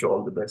I wish you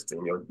all the best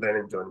in your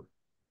learning journey.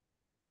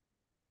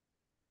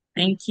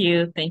 Thank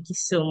you. Thank you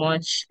so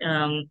much.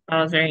 That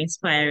was very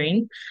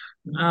inspiring.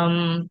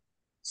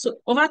 So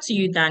over to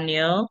you,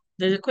 Daniel.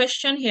 There's a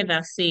question here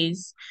that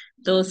says,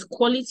 does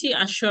quality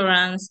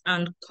assurance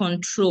and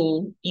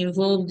control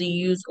involve the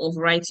use of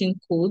writing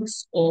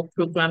codes or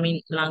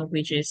programming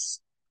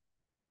languages?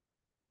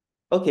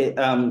 Okay,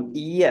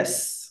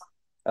 yes.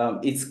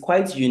 It's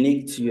quite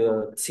unique to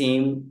your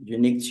team,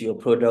 unique to your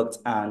product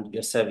and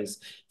your service.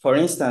 For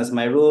instance,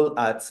 my role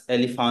at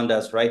Early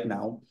Founders right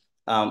now,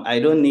 I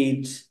don't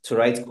need to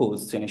write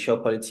codes to ensure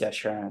quality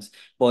assurance.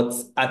 But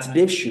at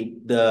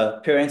DevShoot, the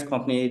parent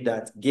company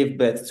that gave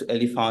birth to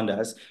Early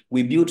Founders,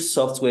 we build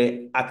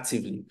software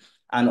actively.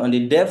 And on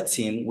the dev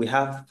team, we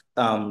have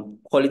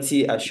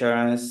quality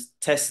assurance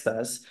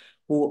testers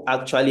who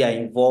actually are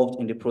involved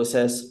in the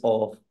process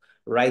of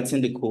writing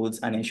the codes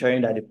and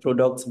ensuring that the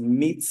product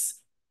meets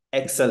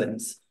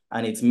excellence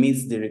and it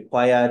meets the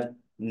required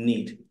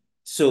need.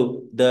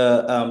 So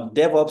the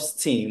DevOps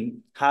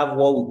team have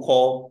what we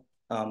call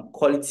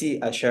quality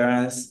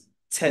assurance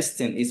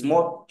testing. It's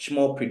much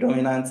more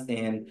predominant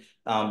in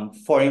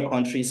foreign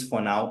countries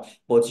for now,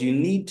 but you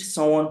need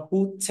someone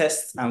who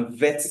tests and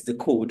vets the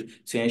code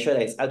to ensure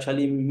that it's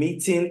actually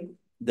meeting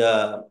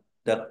the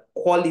the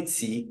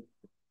quality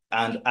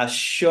and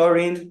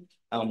assuring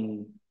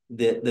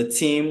the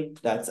team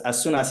that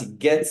as soon as it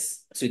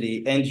gets to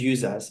the end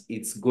users,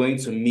 it's going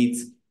to meet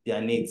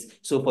their needs.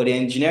 So for the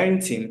engineering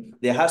team,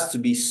 there has to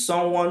be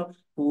someone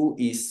who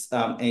is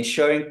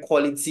ensuring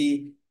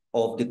quality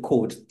of the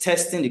code,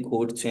 testing the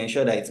code to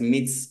ensure that it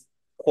meets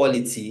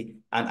quality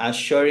and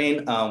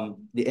assuring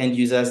the end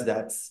users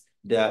that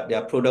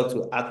their product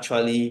will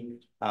actually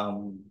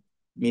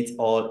meet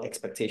all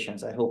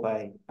expectations. I hope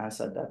I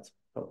answered that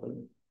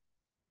properly.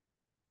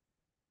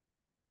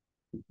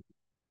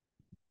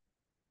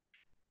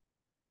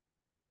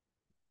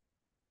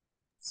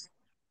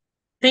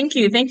 Thank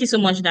you. Thank you so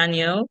much,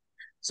 Daniel.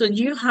 So do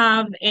you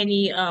have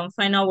any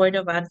final word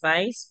of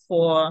advice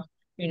for,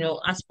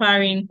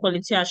 aspiring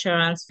quality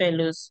assurance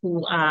fellows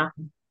who are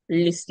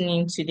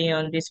listening today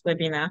on this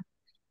webinar?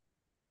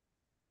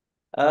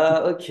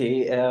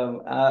 Okay.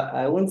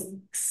 I won't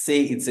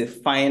say it's a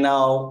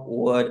final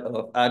word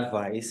of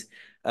advice.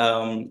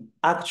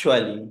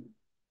 Actually,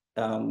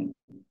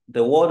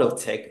 the world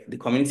of tech, the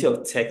community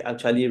of tech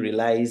actually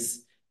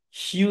relies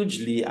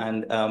hugely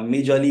and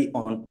majorly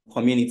on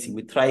community.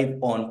 We thrive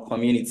on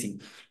community.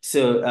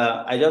 So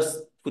I just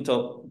put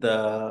up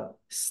the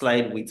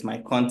slide with my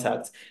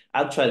contact.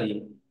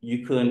 Actually,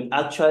 you can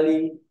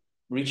actually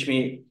reach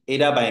me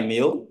either by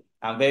mail.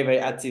 I'm very, very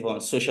active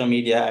on social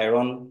media. I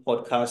run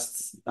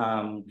podcasts.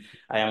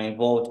 I am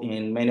involved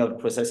in many of the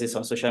processes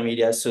on social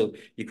media. So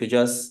you could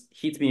just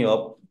hit me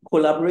up.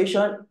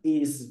 Collaboration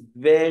is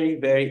very,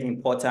 very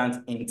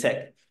important in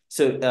tech.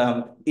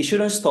 So it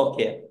shouldn't stop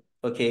here,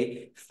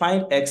 okay?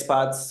 Find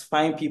experts,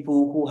 find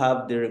people who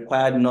have the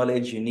required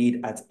knowledge you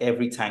need at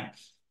every time.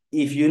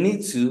 If you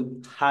need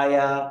to,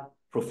 hire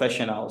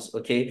professionals,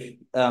 okay?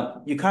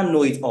 You can't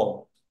know it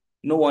all.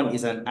 No one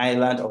is an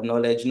island of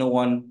knowledge.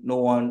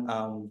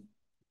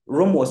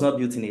 Rome was not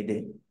built in a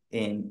day,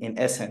 in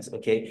essence,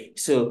 okay?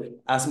 So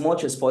as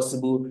much as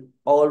possible,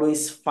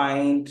 always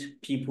find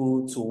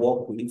people to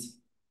work with,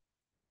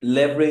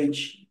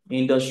 leverage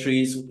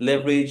industries,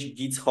 leverage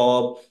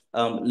GitHub,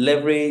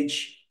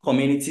 leverage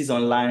communities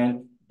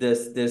online.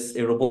 There's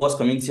a robust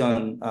community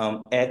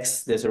on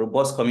X, there's a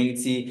robust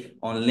community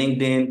on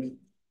LinkedIn.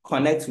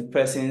 Connect with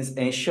persons,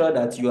 ensure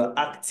that you are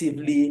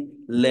actively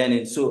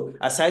learning. So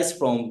aside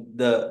from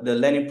the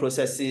learning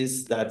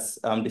processes that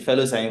the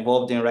fellows are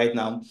involved in right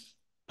now,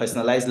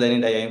 personalized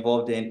learning that you're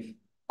involved in,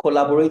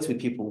 collaborate with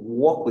people,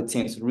 work with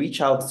teams, reach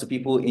out to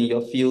people in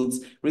your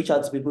fields, reach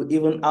out to people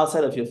even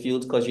outside of your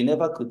field, because you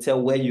never could tell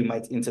where you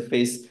might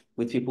interface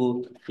with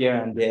people here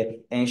and there.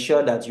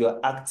 Ensure that you're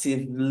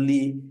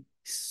actively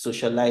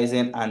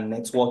socializing and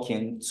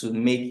networking to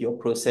make your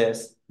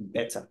process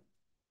better.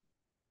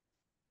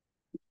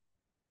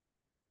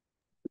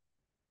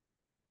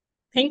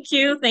 Thank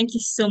you. Thank you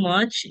so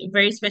much.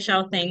 Very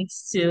special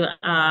thanks to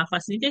our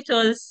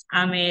facilitators,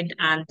 Ahmed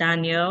and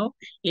Daniel.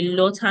 A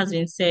lot has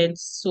been said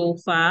so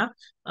far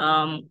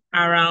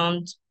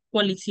around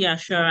quality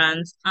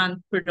assurance and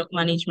product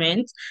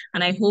management.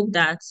 And I hope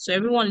that to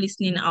everyone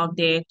listening out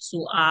there,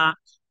 to our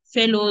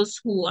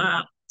fellows who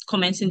are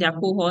commencing their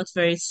cohorts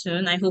very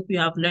soon, I hope you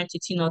have learned a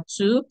thing or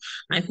two.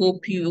 I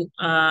hope you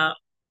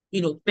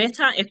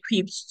better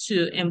equipped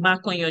to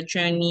embark on your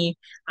journey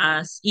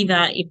as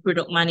either a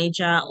product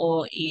manager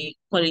or a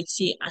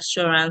quality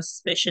assurance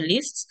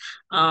specialist.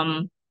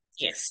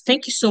 Yes,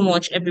 thank you so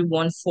much,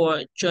 everyone,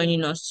 for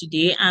joining us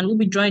today. And we'll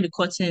be drawing the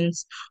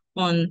curtains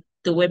on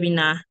the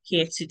webinar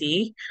here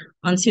today.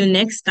 Until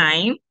next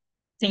time,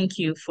 thank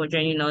you for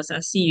joining us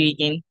and see you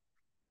again.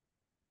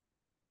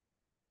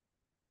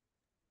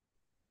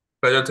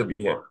 Pleasure to be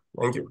here.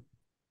 Thank you.